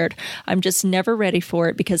prepared. I'm just never ready for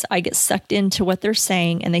it because I get sucked into what they're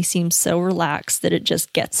saying, and they seem so relaxed that it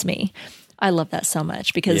just gets me. I love that so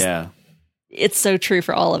much because it's so true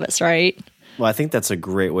for all of us, right? Well, I think that's a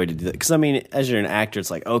great way to do that. Because, I mean, as you're an actor,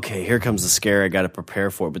 it's like, okay, here comes the scare. I got to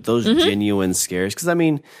prepare for it. But those genuine scares, because, I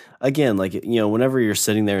mean, again, like, you know, whenever you're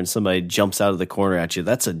sitting there and somebody jumps out of the corner at you,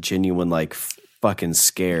 that's a genuine, like, fucking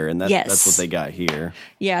scare. And that's what they got here.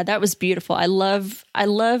 Yeah, that was beautiful. I love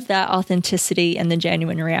that authenticity and the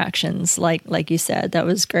genuine reactions. Like you said, that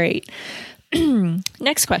was great.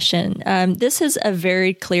 Next question. This is a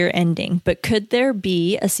very clear ending, but could there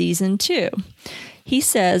be a season 2? He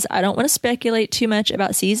says, I don't want to speculate too much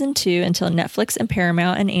about season 2 until Netflix and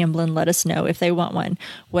Paramount and Amblin let us know if they want one.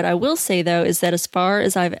 What I will say, though, is that as far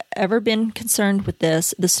as I've ever been concerned with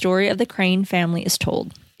this, the story of the Crane family is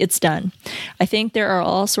told. It's done. I think there are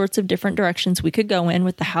all sorts of different directions we could go in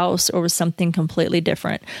with the house or with something completely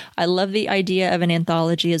different. I love the idea of an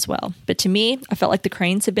anthology as well. But to me, I felt like the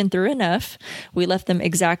Cranes had been through enough. We left them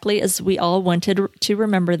exactly as we all wanted to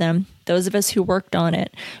remember them, those of us who worked on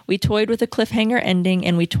it. We toyed with a cliffhanger ending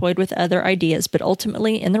and we toyed with other ideas, but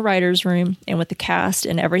ultimately in the writer's room and with the cast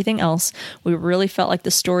and everything else, we really felt like the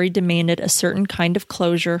story demanded a certain kind of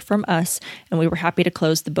closure from us, and we were happy to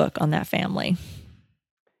close the book on that family.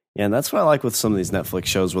 Yeah, and that's what I like with some of these Netflix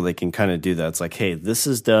shows where they can kind of do that. It's like, hey, this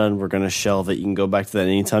is done. We're going to shelve it. You can go back to that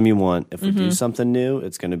anytime you want. If we do something new,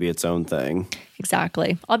 it's going to be its own thing.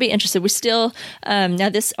 Exactly. I'll be interested. We still, now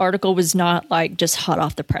this article was not like just hot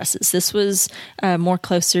off the presses. This was more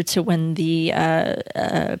closer to when the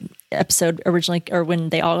episode originally, or when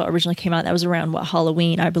they all originally came out. That was around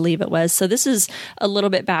Halloween, I believe it was. So this is a little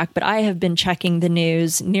bit back, but I have been checking the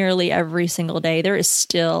news nearly every single day. There is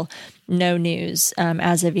still no news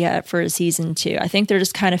as of yet for season 2. I think they're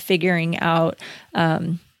just kind of figuring out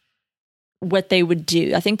what they would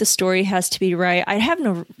do. I think the story has to be right. I have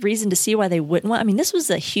no reason to see why they wouldn't want. I mean, this was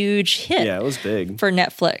a huge hit. Yeah, it was big for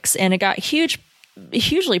Netflix, and it got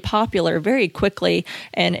hugely popular very quickly,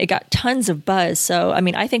 and it got tons of buzz. So, I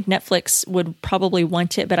mean, I think Netflix would probably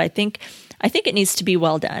want it, but I think it needs to be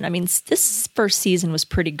well done. I mean, this first season was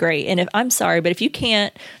pretty great, and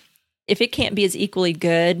if it can't be as equally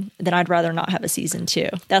good, then I'd rather not have a season 2.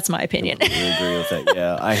 That's my opinion. I agree with that.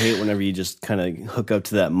 Yeah, I hate whenever you just kind of hook up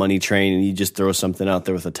to that money train and you just throw something out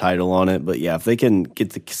there with a title on it. But yeah, if they can get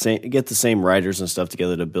the same writers and stuff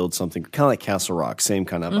together to build something kind of like Castle Rock, same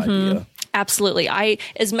kind of idea. Absolutely.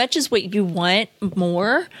 As much as what you want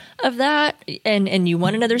more of that, and you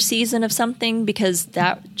want another season of something because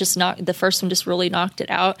that just the first one just really knocked it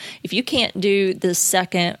out. If you can't do the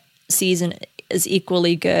second season is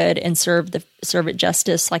equally good and serve it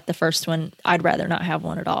justice like the first one, I'd rather not have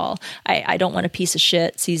one at all. I don't want a piece of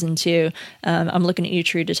shit season 2. I'm looking at you,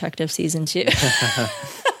 True Detective season 2.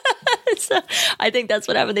 So I think that's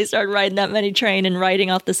what happened. They started riding that money train and writing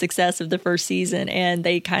off the success of the first season, and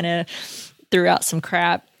they kind of threw out some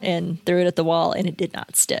crap and threw it at the wall, and it did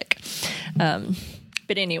not stick.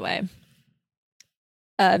 But anyway.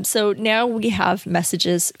 So now we have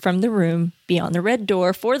messages from the room beyond the red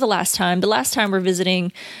door for the last time. The last time we're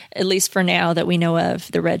visiting, at least for now that we know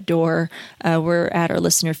of, the red door, we're at our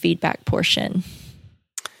listener feedback portion.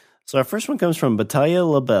 So our first one comes from Bataille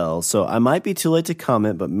LaBelle. So I might be too late to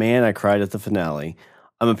comment, but man, I cried at the finale.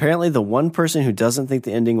 I'm apparently the one person who doesn't think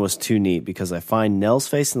the ending was too neat because I find Nell's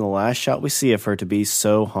face in the last shot we see of her to be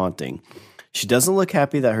so haunting. She doesn't look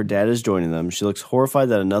happy that her dad is joining them. She looks horrified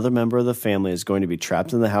that another member of the family is going to be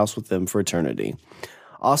trapped in the house with them for eternity.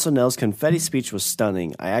 Also, Nell's confetti speech was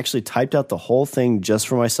stunning. I actually typed out the whole thing just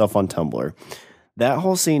for myself on Tumblr. That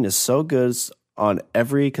whole scene is so good on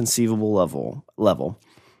every conceivable level.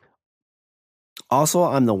 Also,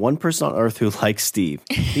 I'm the one person on earth who likes Steve.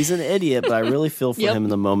 He's an idiot, but I really feel for him in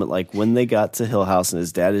the moment, like when they got to Hill House and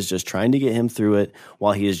his dad is just trying to get him through it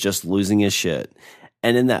while he is just losing his shit.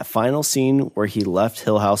 And in that final scene where he left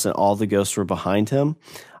Hill House and all the ghosts were behind him,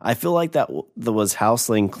 I feel like that was house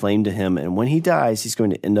laying claim to him. And when he dies, he's going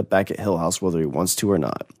to end up back at Hill House, whether he wants to or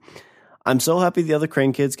not. I'm so happy the other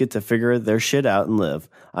Crane kids get to figure their shit out and live.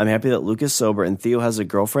 I'm happy that Luke is sober and Theo has a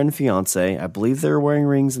girlfriend and fiance. I believe they're wearing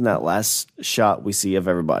rings in that last shot we see of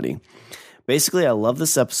everybody. Basically, I love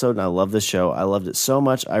this episode and I love this show. I loved it so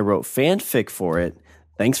much, I wrote fanfic for it.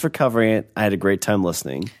 Thanks for covering it. I had a great time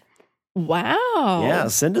listening. Wow. Yeah,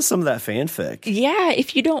 send us some of that fanfic. Yeah,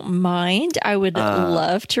 if you don't mind, I would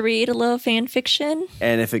love to read a little fan fiction.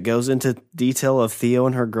 And if it goes into detail of Theo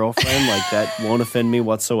and her girlfriend, like that won't offend me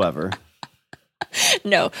whatsoever.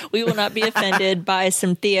 No, we will not be offended by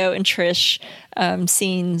some Theo and Trish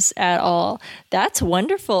scenes at all. That's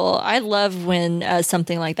wonderful. I love when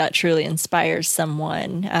something like that truly inspires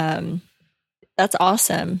someone. That's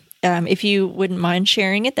awesome. If you wouldn't mind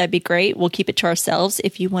sharing it, that'd be great. We'll keep it to ourselves.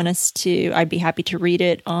 If you want us to, I'd be happy to read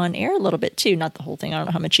it on air a little bit too. Not the whole thing. I don't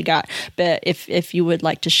know how much you got, but if you would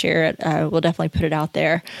like to share it, we'll definitely put it out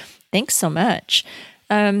there. Thanks so much.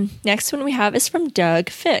 Next one we have is from Doug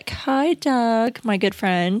Fick. Hi, Doug, my good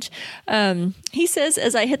friend. He says,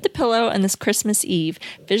 as I hit the pillow on this Christmas Eve,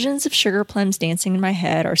 visions of sugar plums dancing in my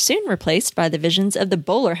head are soon replaced by the visions of the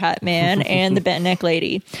bowler hat man and the bent neck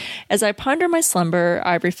lady. As I ponder my slumber,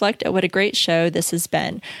 I reflect at what a great show this has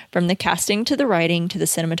been. From the casting to the writing to the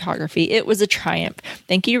cinematography, it was a triumph.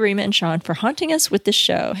 Thank you, Rima and Sean, for haunting us with this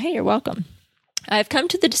show. Hey, you're welcome. I have come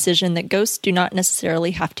to the decision that ghosts do not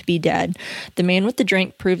necessarily have to be dead. The man with the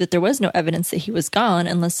drink proved that there was no evidence that he was gone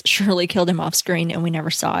unless Shirley killed him off screen and we never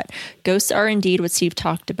saw it. Ghosts are indeed what Steve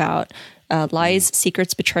talked about. Lies,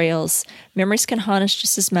 secrets, betrayals. Memories can haunt us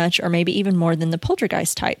just as much or maybe even more than the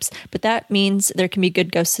poltergeist types. But that means there can be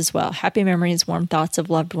good ghosts as well. Happy memories, warm thoughts of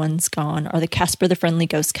loved ones gone, or the Casper the Friendly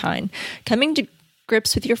Ghost kind. Coming to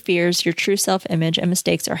grips with your fears, your true self-image, and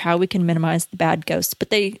mistakes are how we can minimize the bad ghosts, but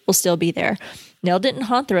they will still be there. Nell didn't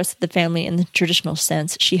haunt the rest of the family in the traditional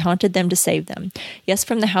sense. She haunted them to save them. Yes,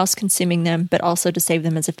 from the house consuming them, but also to save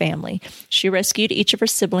them as a family. She rescued each of her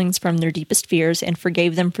siblings from their deepest fears and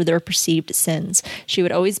forgave them for their perceived sins. She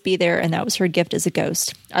would always be there, and that was her gift as a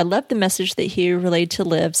ghost. I loved the message that he relayed to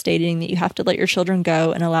Liv, stating that you have to let your children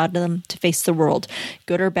go and allow them to face the world,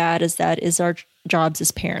 good or bad, as that is our jobs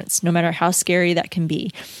as parents, no matter how scary that can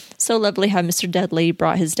be. So lovely how Mr. Dudley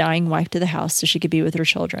brought his dying wife to the house so she could be with her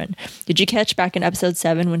children. Did you catch back in episode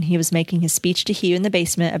 7 when he was making his speech to Hugh in the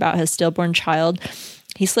basement about his stillborn child?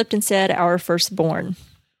 He slipped and said, our firstborn.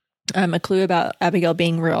 A clue about Abigail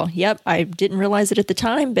being real. Yep, I didn't realize it at the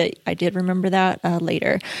time, but I did remember that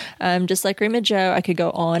later. Just like Rima Joe, I could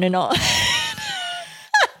go on and on.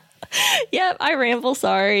 Yep, I ramble,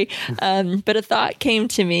 sorry. But a thought came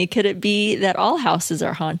to me. Could it be that all houses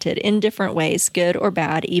are haunted in different ways, good or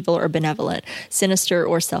bad, evil or benevolent, sinister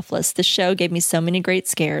or selfless? The show gave me so many great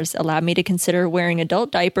scares, allowed me to consider wearing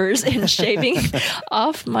adult diapers and shaving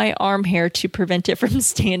off my arm hair to prevent it from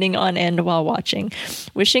standing on end while watching.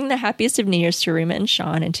 Wishing the happiest of New Year's to Rima and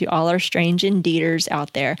Sean and to all our strange indeeders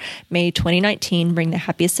out there. May 2019 bring the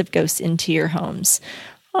happiest of ghosts into your homes.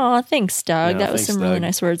 Oh, thanks, Doug. Yeah, that was thanks, some really Doug.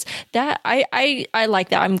 nice words. That I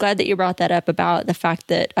like that. I'm glad that you brought that up about the fact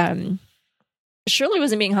that Shirley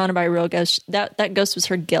wasn't being haunted by a real ghost. That ghost was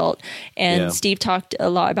her guilt. And Yeah. Steve talked a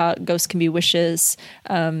lot about ghosts can be wishes,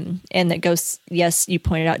 and that ghosts, yes, you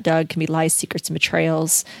pointed out, Doug, can be lies, secrets, and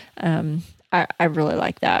betrayals. I really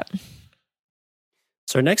like that.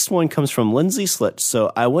 So our next one comes from Lindsay Slitch.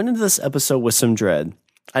 So I went into this episode with some dread.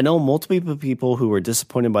 I know multiple people who were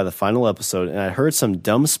disappointed by the final episode, and I heard some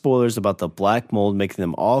dumb spoilers about the black mold making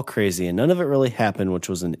them all crazy, and none of it really happened, which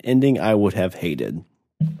was an ending I would have hated.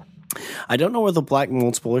 I don't know where the black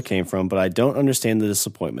mold spoiler came from, but I don't understand the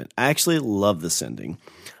disappointment. I actually love this ending.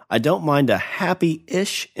 I don't mind a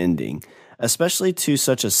happy-ish ending, especially to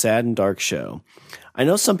such a sad and dark show. I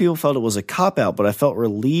know some people felt it was a cop-out, but I felt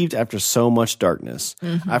relieved after so much darkness.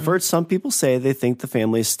 I've heard some people say they think the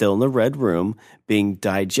family is still in the red room, being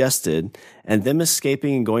digested, and them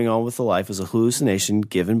escaping and going on with the life is a hallucination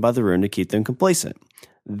given by the room to keep them complacent.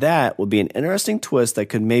 That would be an interesting twist that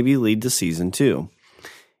could maybe lead to season 2.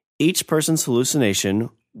 Each person's hallucination,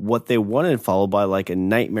 what they wanted, followed by like a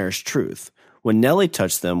nightmarish truth. When Nellie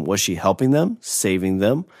touched them, was she helping them, saving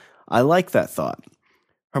them? I like that thought.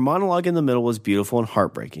 Her monologue in the middle was beautiful and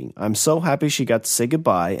heartbreaking. I'm so happy she got to say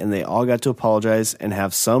goodbye and they all got to apologize and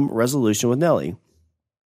have some resolution with Nellie.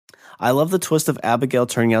 I love the twist of Abigail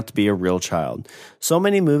turning out to be a real child. So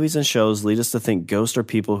many movies and shows lead us to think ghosts are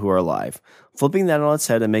people who are alive. Flipping that on its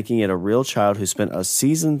head and making it a real child who spent a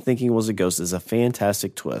season thinking it was a ghost is a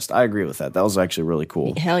fantastic twist. I agree with that. That was actually really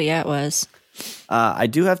cool. Hell yeah, it was. I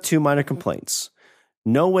do have 2 minor complaints.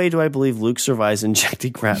 No way do I believe Luke survives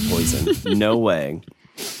injecting rat poison. No way.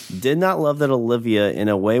 Did not love that Olivia, in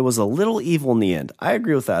a way, was a little evil in the end. I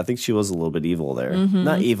agree with that. I think she was a little bit evil there.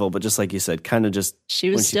 Not evil, but just like you said, kind of just... She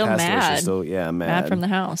was when still passed away, she mad. was still, mad. Mad from the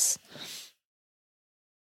house.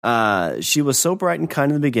 She was so bright and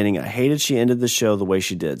kind in the beginning. I hated she ended the show the way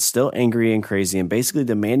she did. Still angry and crazy and basically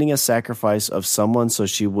demanding a sacrifice of someone so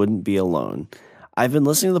she wouldn't be alone. I've been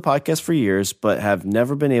listening to the podcast for years, but have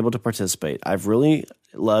never been able to participate. I've really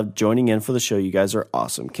loved joining in for the show. You guys are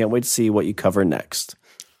awesome. Can't wait to see what you cover next.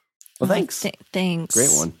 Well, thanks. Thanks.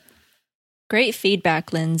 Great one. Great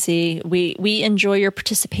feedback, Lindsay. We enjoy your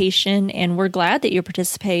participation, and we're glad that you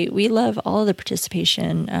participate. We love all of the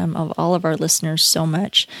participation of all of our listeners so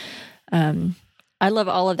much. I love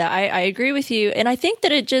all of that. I agree with you. And I think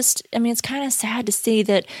that it's kind of sad to see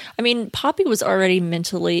that, Poppy was already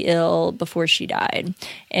mentally ill before she died.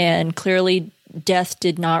 And clearly death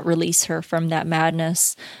did not release her from that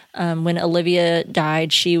madness. When Olivia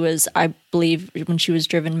died, she was, I believe, when she was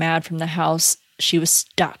driven mad from the house, she was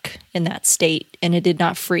stuck in that state, and it did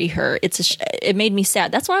not free her. It made me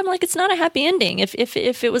sad. That's why I'm like, it's not a happy ending. If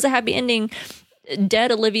it was a happy ending,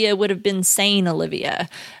 dead Olivia would have been sane Olivia.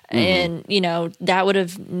 And, that would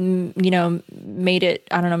have, made it,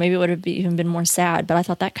 I don't know, maybe it would have even been more sad, but I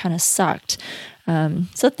thought that kind of sucked.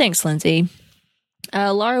 So thanks, Lindsay.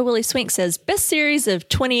 Laura Willie Swink says, best series of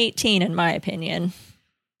 2018, in my opinion.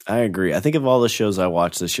 I agree. I think of all the shows I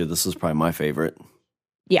watched this year, this was probably my favorite.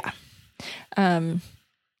 Yeah.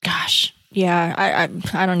 Gosh. Yeah.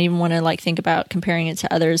 I don't even want to think about comparing it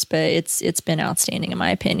to others, but it's been outstanding in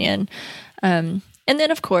my opinion. And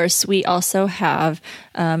then, of course, we also have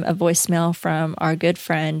a voicemail from our good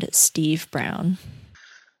friend, Steve Brown.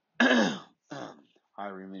 Hi,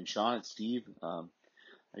 Raymond and Sean. It's Steve. I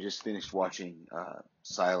just finished watching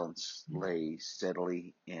Silence lay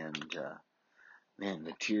steadily, and man,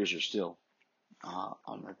 the tears are still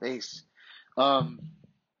on my face.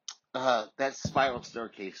 That spiral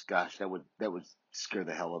staircase, gosh, that would scare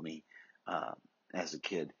the hell of me as a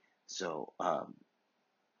kid. So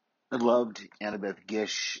I loved Annabeth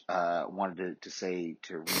Gish. Wanted to say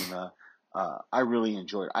to Rima, I really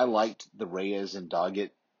enjoyed. I liked the Reyes and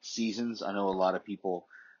Doggett seasons. I know a lot of people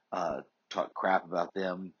talk crap about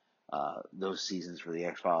them, those seasons for the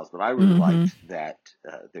X-Files, but I really liked that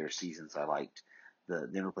their seasons. I liked the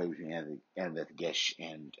interplay between Annabeth Gish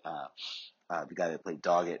and the guy that played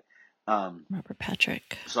Doggett. Robert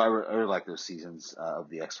Patrick. So I really like those seasons of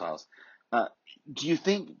the X-Files. Do you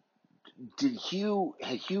think?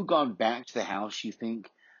 Had Hugh gone back to the house, you think,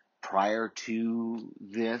 prior to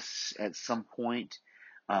this at some point?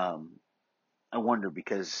 I wonder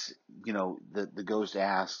because, the ghost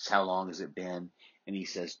asks, how long has it been? And he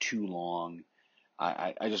says, too long.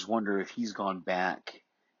 I just wonder if he's gone back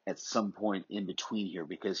at some point in between here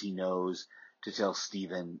because he knows to tell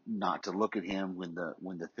Stephen not to look at him when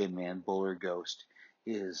the Thin Man Buller ghost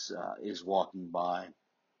is walking by.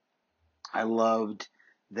 I loved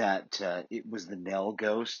that it was the Nell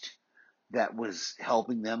ghost that was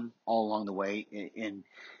helping them all along the way, and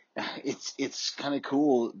it's kind of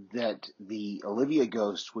cool that the Olivia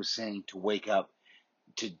ghost was saying to wake up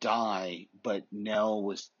to die, but Nell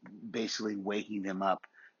was basically waking them up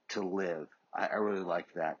to live. I really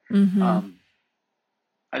liked that.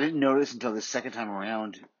 I didn't notice until the second time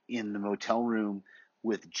around in the motel room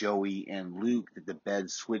with Joey and Luke that the bed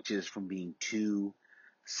switches from being two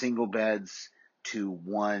single beds to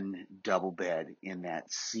one double bed in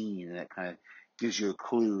that scene, and that kind of gives you a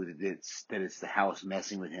clue that it's the house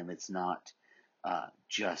messing with him. It's not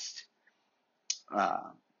just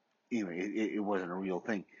it wasn't a real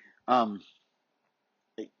thing. Gotta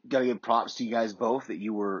give props to you guys both that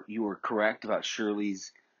you were correct about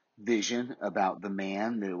Shirley's vision about the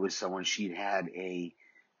man, that it was someone she'd had a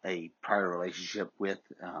prior relationship with.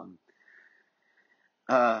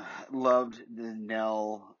 Loved the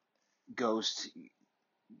Nell ghost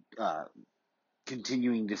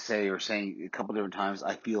continuing to say, or saying a couple different times,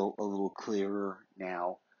 I feel a little clearer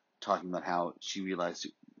now, talking about how she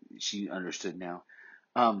realized she understood now.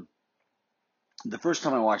 The first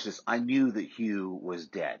time I watched this, I knew that Hugh was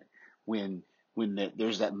dead. When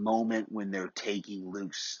there's that moment when they're taking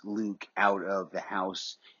Luke out of the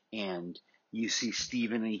house, and you see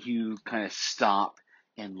Stephen and Hugh kind of stop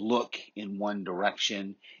and look in one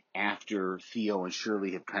direction after Theo and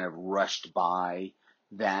Shirley have kind of rushed by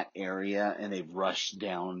that area and they've rushed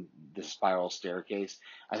down the spiral staircase.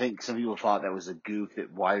 I think some people thought that was a goof,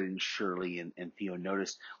 that why didn't Shirley and Theo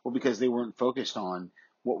notice? Well, because they weren't focused on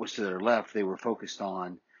what was to their left. They were focused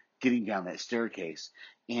on getting down that staircase.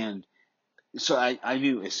 And so I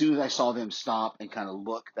knew as soon as I saw them stop and kind of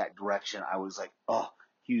look that direction, I was like, oh,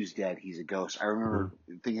 Hugh's dead. He's a ghost. I remember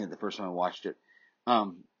thinking it the first time I watched it.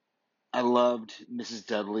 I loved Mrs.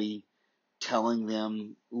 Dudley telling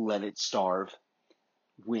them, let it starve,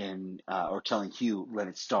 or telling Hugh, let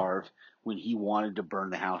it starve, when he wanted to burn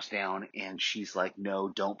the house down. And she's like, no,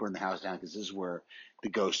 don't burn the house down because this is where the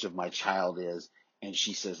ghost of my child is. and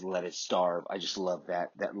she says, "Let it starve." I just love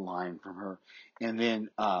that line from her. And then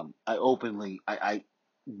I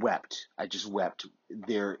wept. I just wept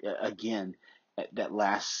there again at that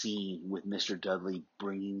last scene with Mr. Dudley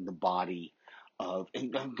bringing the body of,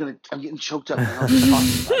 and I'm getting choked up now just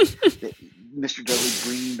talking about it. That Mr. Dudley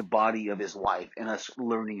bringing the body of his wife and us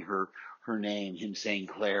learning her name, him saying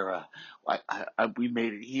Clara. We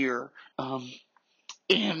made it here,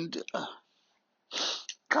 and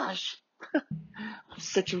gosh,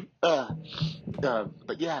 such a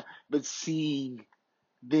but yeah, but seeing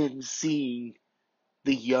the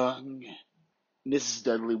young Mrs.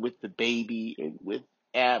 Dudley with the baby and with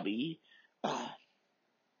Abby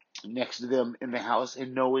next to them in the house,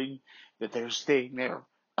 and knowing that they're staying there.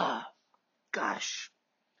 Gosh.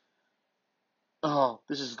 Oh,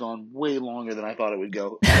 this has gone way longer than I thought it would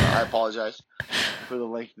go. I apologize for the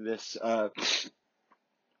length of this.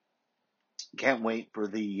 Can't wait for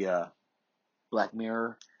the Black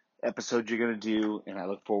Mirror episode you're going to do, and I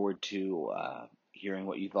look forward to hearing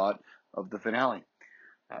what you thought of the finale.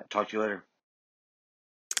 Talk to you later.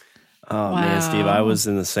 Oh Wow. man, Steve, I was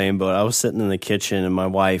in the same boat. I was sitting in the kitchen and my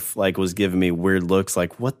wife was giving me weird looks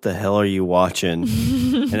like, what the hell are you watching?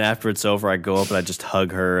 And after it's over, I go up and I just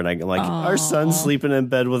hug her and I'm like, our son's sleeping in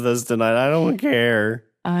bed with us tonight. I don't care.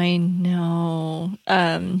 I know.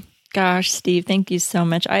 Gosh, Steve, thank you so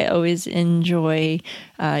much. I always enjoy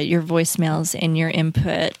your voicemails and your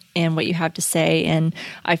input and what you have to say. And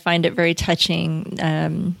I find it very touching,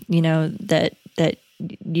 that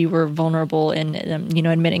you were vulnerable and,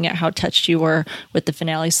 admitting at how touched you were with the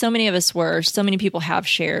finale. So many of us were. So many people have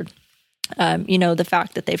shared. The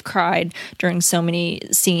fact that they've cried during so many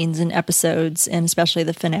scenes and episodes, and especially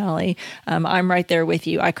the finale. I'm right there with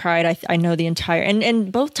you. I cried. I know the entire, and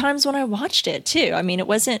both times when I watched it too. I mean, it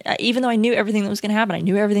wasn't, even though I knew everything that was going to happen, I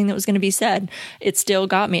knew everything that was going to be said, it still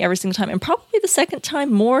got me every single time. And probably the second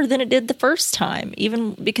time more than it did the first time,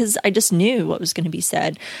 even because I just knew what was going to be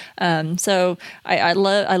said. So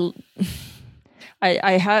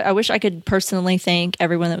I wish I could personally thank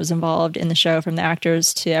everyone that was involved in the show, from the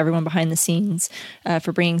actors to everyone behind the scenes,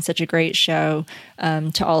 for bringing such a great show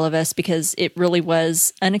to all of us, because it really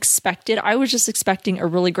was unexpected. I was just expecting a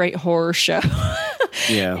really great horror show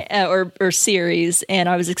or series, and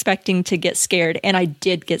I was expecting to get scared, and I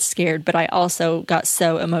did get scared, but I also got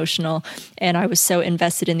so emotional, and I was so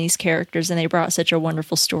invested in these characters, and they brought such a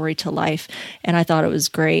wonderful story to life, and I thought it was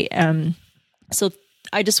great. So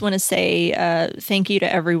I just want to say thank you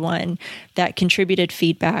to everyone that contributed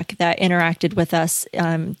feedback, that interacted with us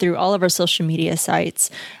through all of our social media sites.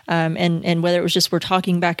 And whether it was just we're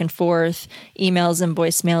talking back and forth, emails and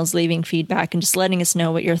voicemails, leaving feedback, and just letting us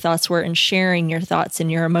know what your thoughts were and sharing your thoughts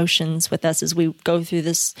and your emotions with us as we go through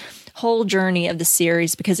this whole journey of the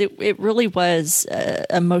series, because it really was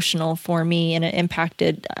emotional for me, and it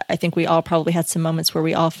impacted. I think we all probably had some moments where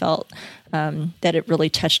we all felt that it really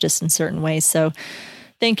touched us in certain ways. So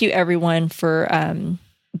thank you, everyone, for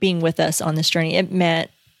being with us on this journey. It meant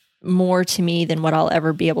more to me than what I'll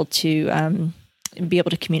ever be able to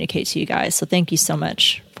communicate to you guys. So thank you so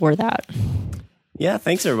much for that. Yeah,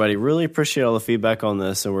 thanks, everybody. Really appreciate all the feedback on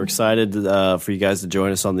this, and we're excited for you guys to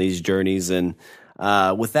join us on these journeys. And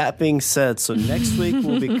with that being said, so next week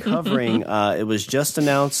we'll be covering, it was just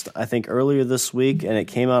announced, I think, earlier this week, and it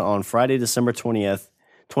came out on Friday, December 28th.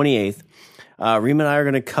 Rima and I are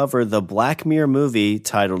going to cover the Black Mirror movie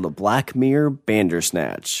titled Black Mirror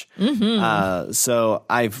Bandersnatch. Mm-hmm. So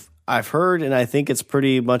I've heard, and I think it's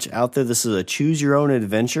pretty much out there, this is a choose your own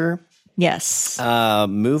adventure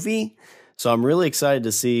movie. So I'm really excited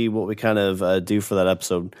to see what we kind of do for that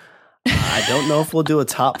episode. I don't know if we'll do a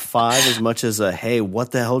top 5 as much as a, hey, what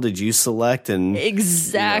the hell did you select? And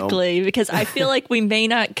exactly, because I feel like we may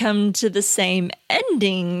not come to the same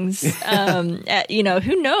endings.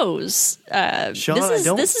 Who knows? Sean,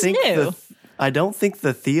 this is new. I don't think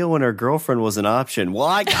the Theo and her girlfriend was an option. Well,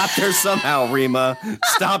 I got there somehow, Rima.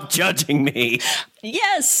 Stop judging me.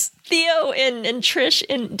 Yes, Theo and Trish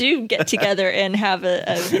do get together and have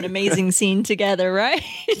an amazing scene together, right?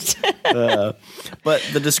 But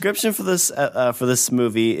the description for this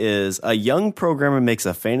movie is: a young programmer makes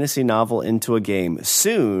a fantasy novel into a game.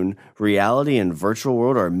 Soon, reality and virtual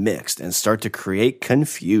world are mixed and start to create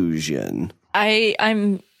confusion.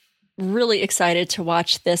 I'm really excited to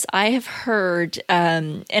watch this. I have heard,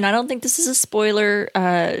 and I don't think this is a spoiler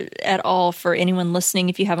at all for anyone listening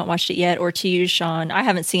if you haven't watched it yet, or to you, Sean. I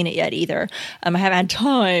haven't seen it yet either. I haven't had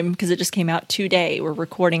time because it just came out today. We're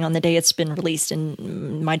recording on the day it's been released,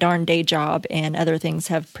 and my darn day job and other things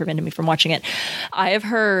have prevented me from watching it. I have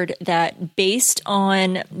heard that based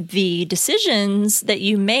on the decisions that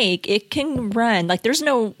you make, it can run, like there's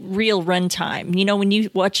no real run time. You know, when you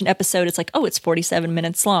watch an episode, it's like, oh, it's 47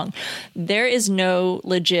 minutes long. There is no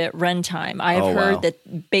legit runtime. I have heard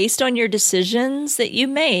that based on your decisions that you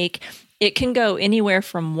make, it can go anywhere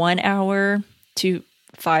from 1 hour to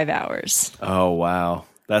 5 hours. Oh, wow.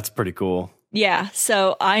 That's pretty cool. Yeah,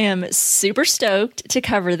 so I am super stoked to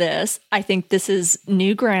cover this. I think this is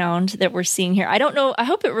new ground that we're seeing here. I don't know. I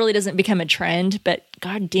hope it really doesn't become a trend, but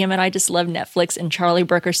God damn it, I just love Netflix and Charlie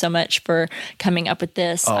Brooker so much for coming up with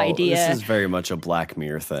this idea. This is very much a Black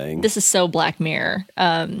Mirror thing. This is so Black Mirror.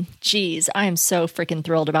 Geez, I am so freaking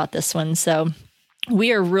thrilled about this one. So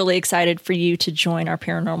we are really excited for you to join our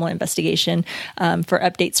paranormal investigation. For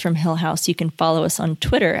updates from Hill House, you can follow us on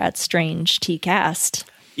Twitter at StrangeTcast.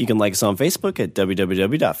 You can like us on Facebook at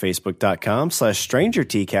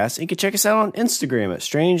www.facebook.com/StrangerTcast. You can check us out on Instagram at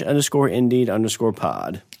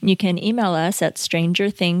strange_indeed_pod. You can email us at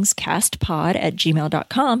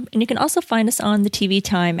strangerthingscastpod@gmail.com. And you can also find us on the TV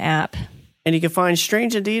Time app. And you can find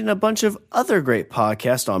Strange Indeed and a bunch of other great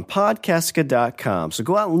podcasts on Podcastica.com. So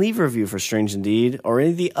go out and leave a review for Strange Indeed or any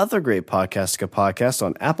of the other great Podcastica podcasts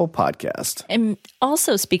on Apple Podcast. And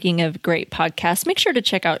also, speaking of great podcasts, make sure to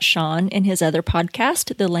check out Sean and his other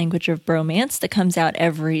podcast, The Language of Bromance, that comes out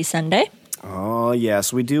every Sunday. Oh,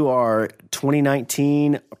 yes. We do our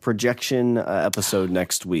 2019 projection episode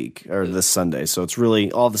next week, or this Sunday. So it's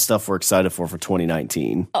really all the stuff we're excited for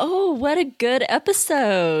 2019. Oh, what a good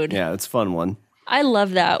episode. Yeah, it's a fun one. I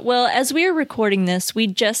love that. Well, as we are recording this, we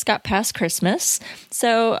just got past Christmas.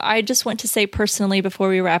 So I just want to say personally, before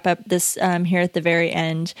we wrap up this here at the very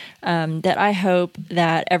end, that I hope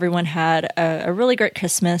that everyone had a really great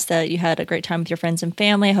Christmas, that you had a great time with your friends and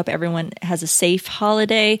family. I hope everyone has a safe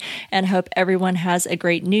holiday, and I hope everyone has a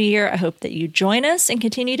great new year. I hope that you join us and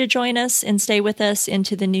continue to join us and stay with us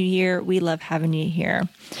into the new year. We love having you here.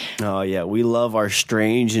 Oh, yeah. We love our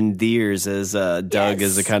strange endears, as Doug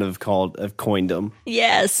has kind of coined them.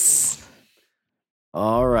 Yes.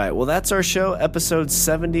 All right. Well, that's our show, episode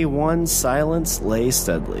 71, Silence Lay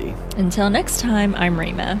Studley. Until next time, I'm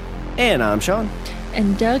Rima. And I'm Sean.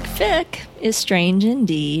 And Doug Fick is strange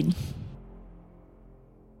indeed.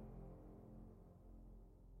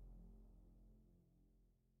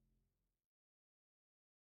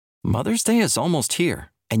 Mother's Day is almost here,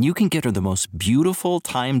 and you can get her the most beautiful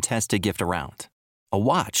time-tested gift around. A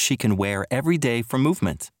watch she can wear every day from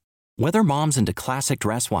Movement. Whether mom's into classic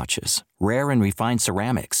dress watches, rare and refined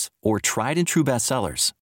ceramics, or tried and true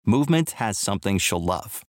bestsellers, Movement has something she'll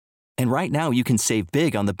love. And right now you can save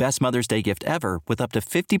big on the best Mother's Day gift ever with up to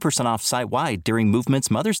 50% off site-wide during Movement's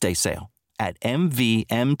Mother's Day sale at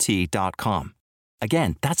MVMT.com.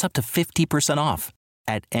 Again, that's up to 50% off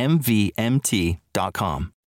at MVMT.com.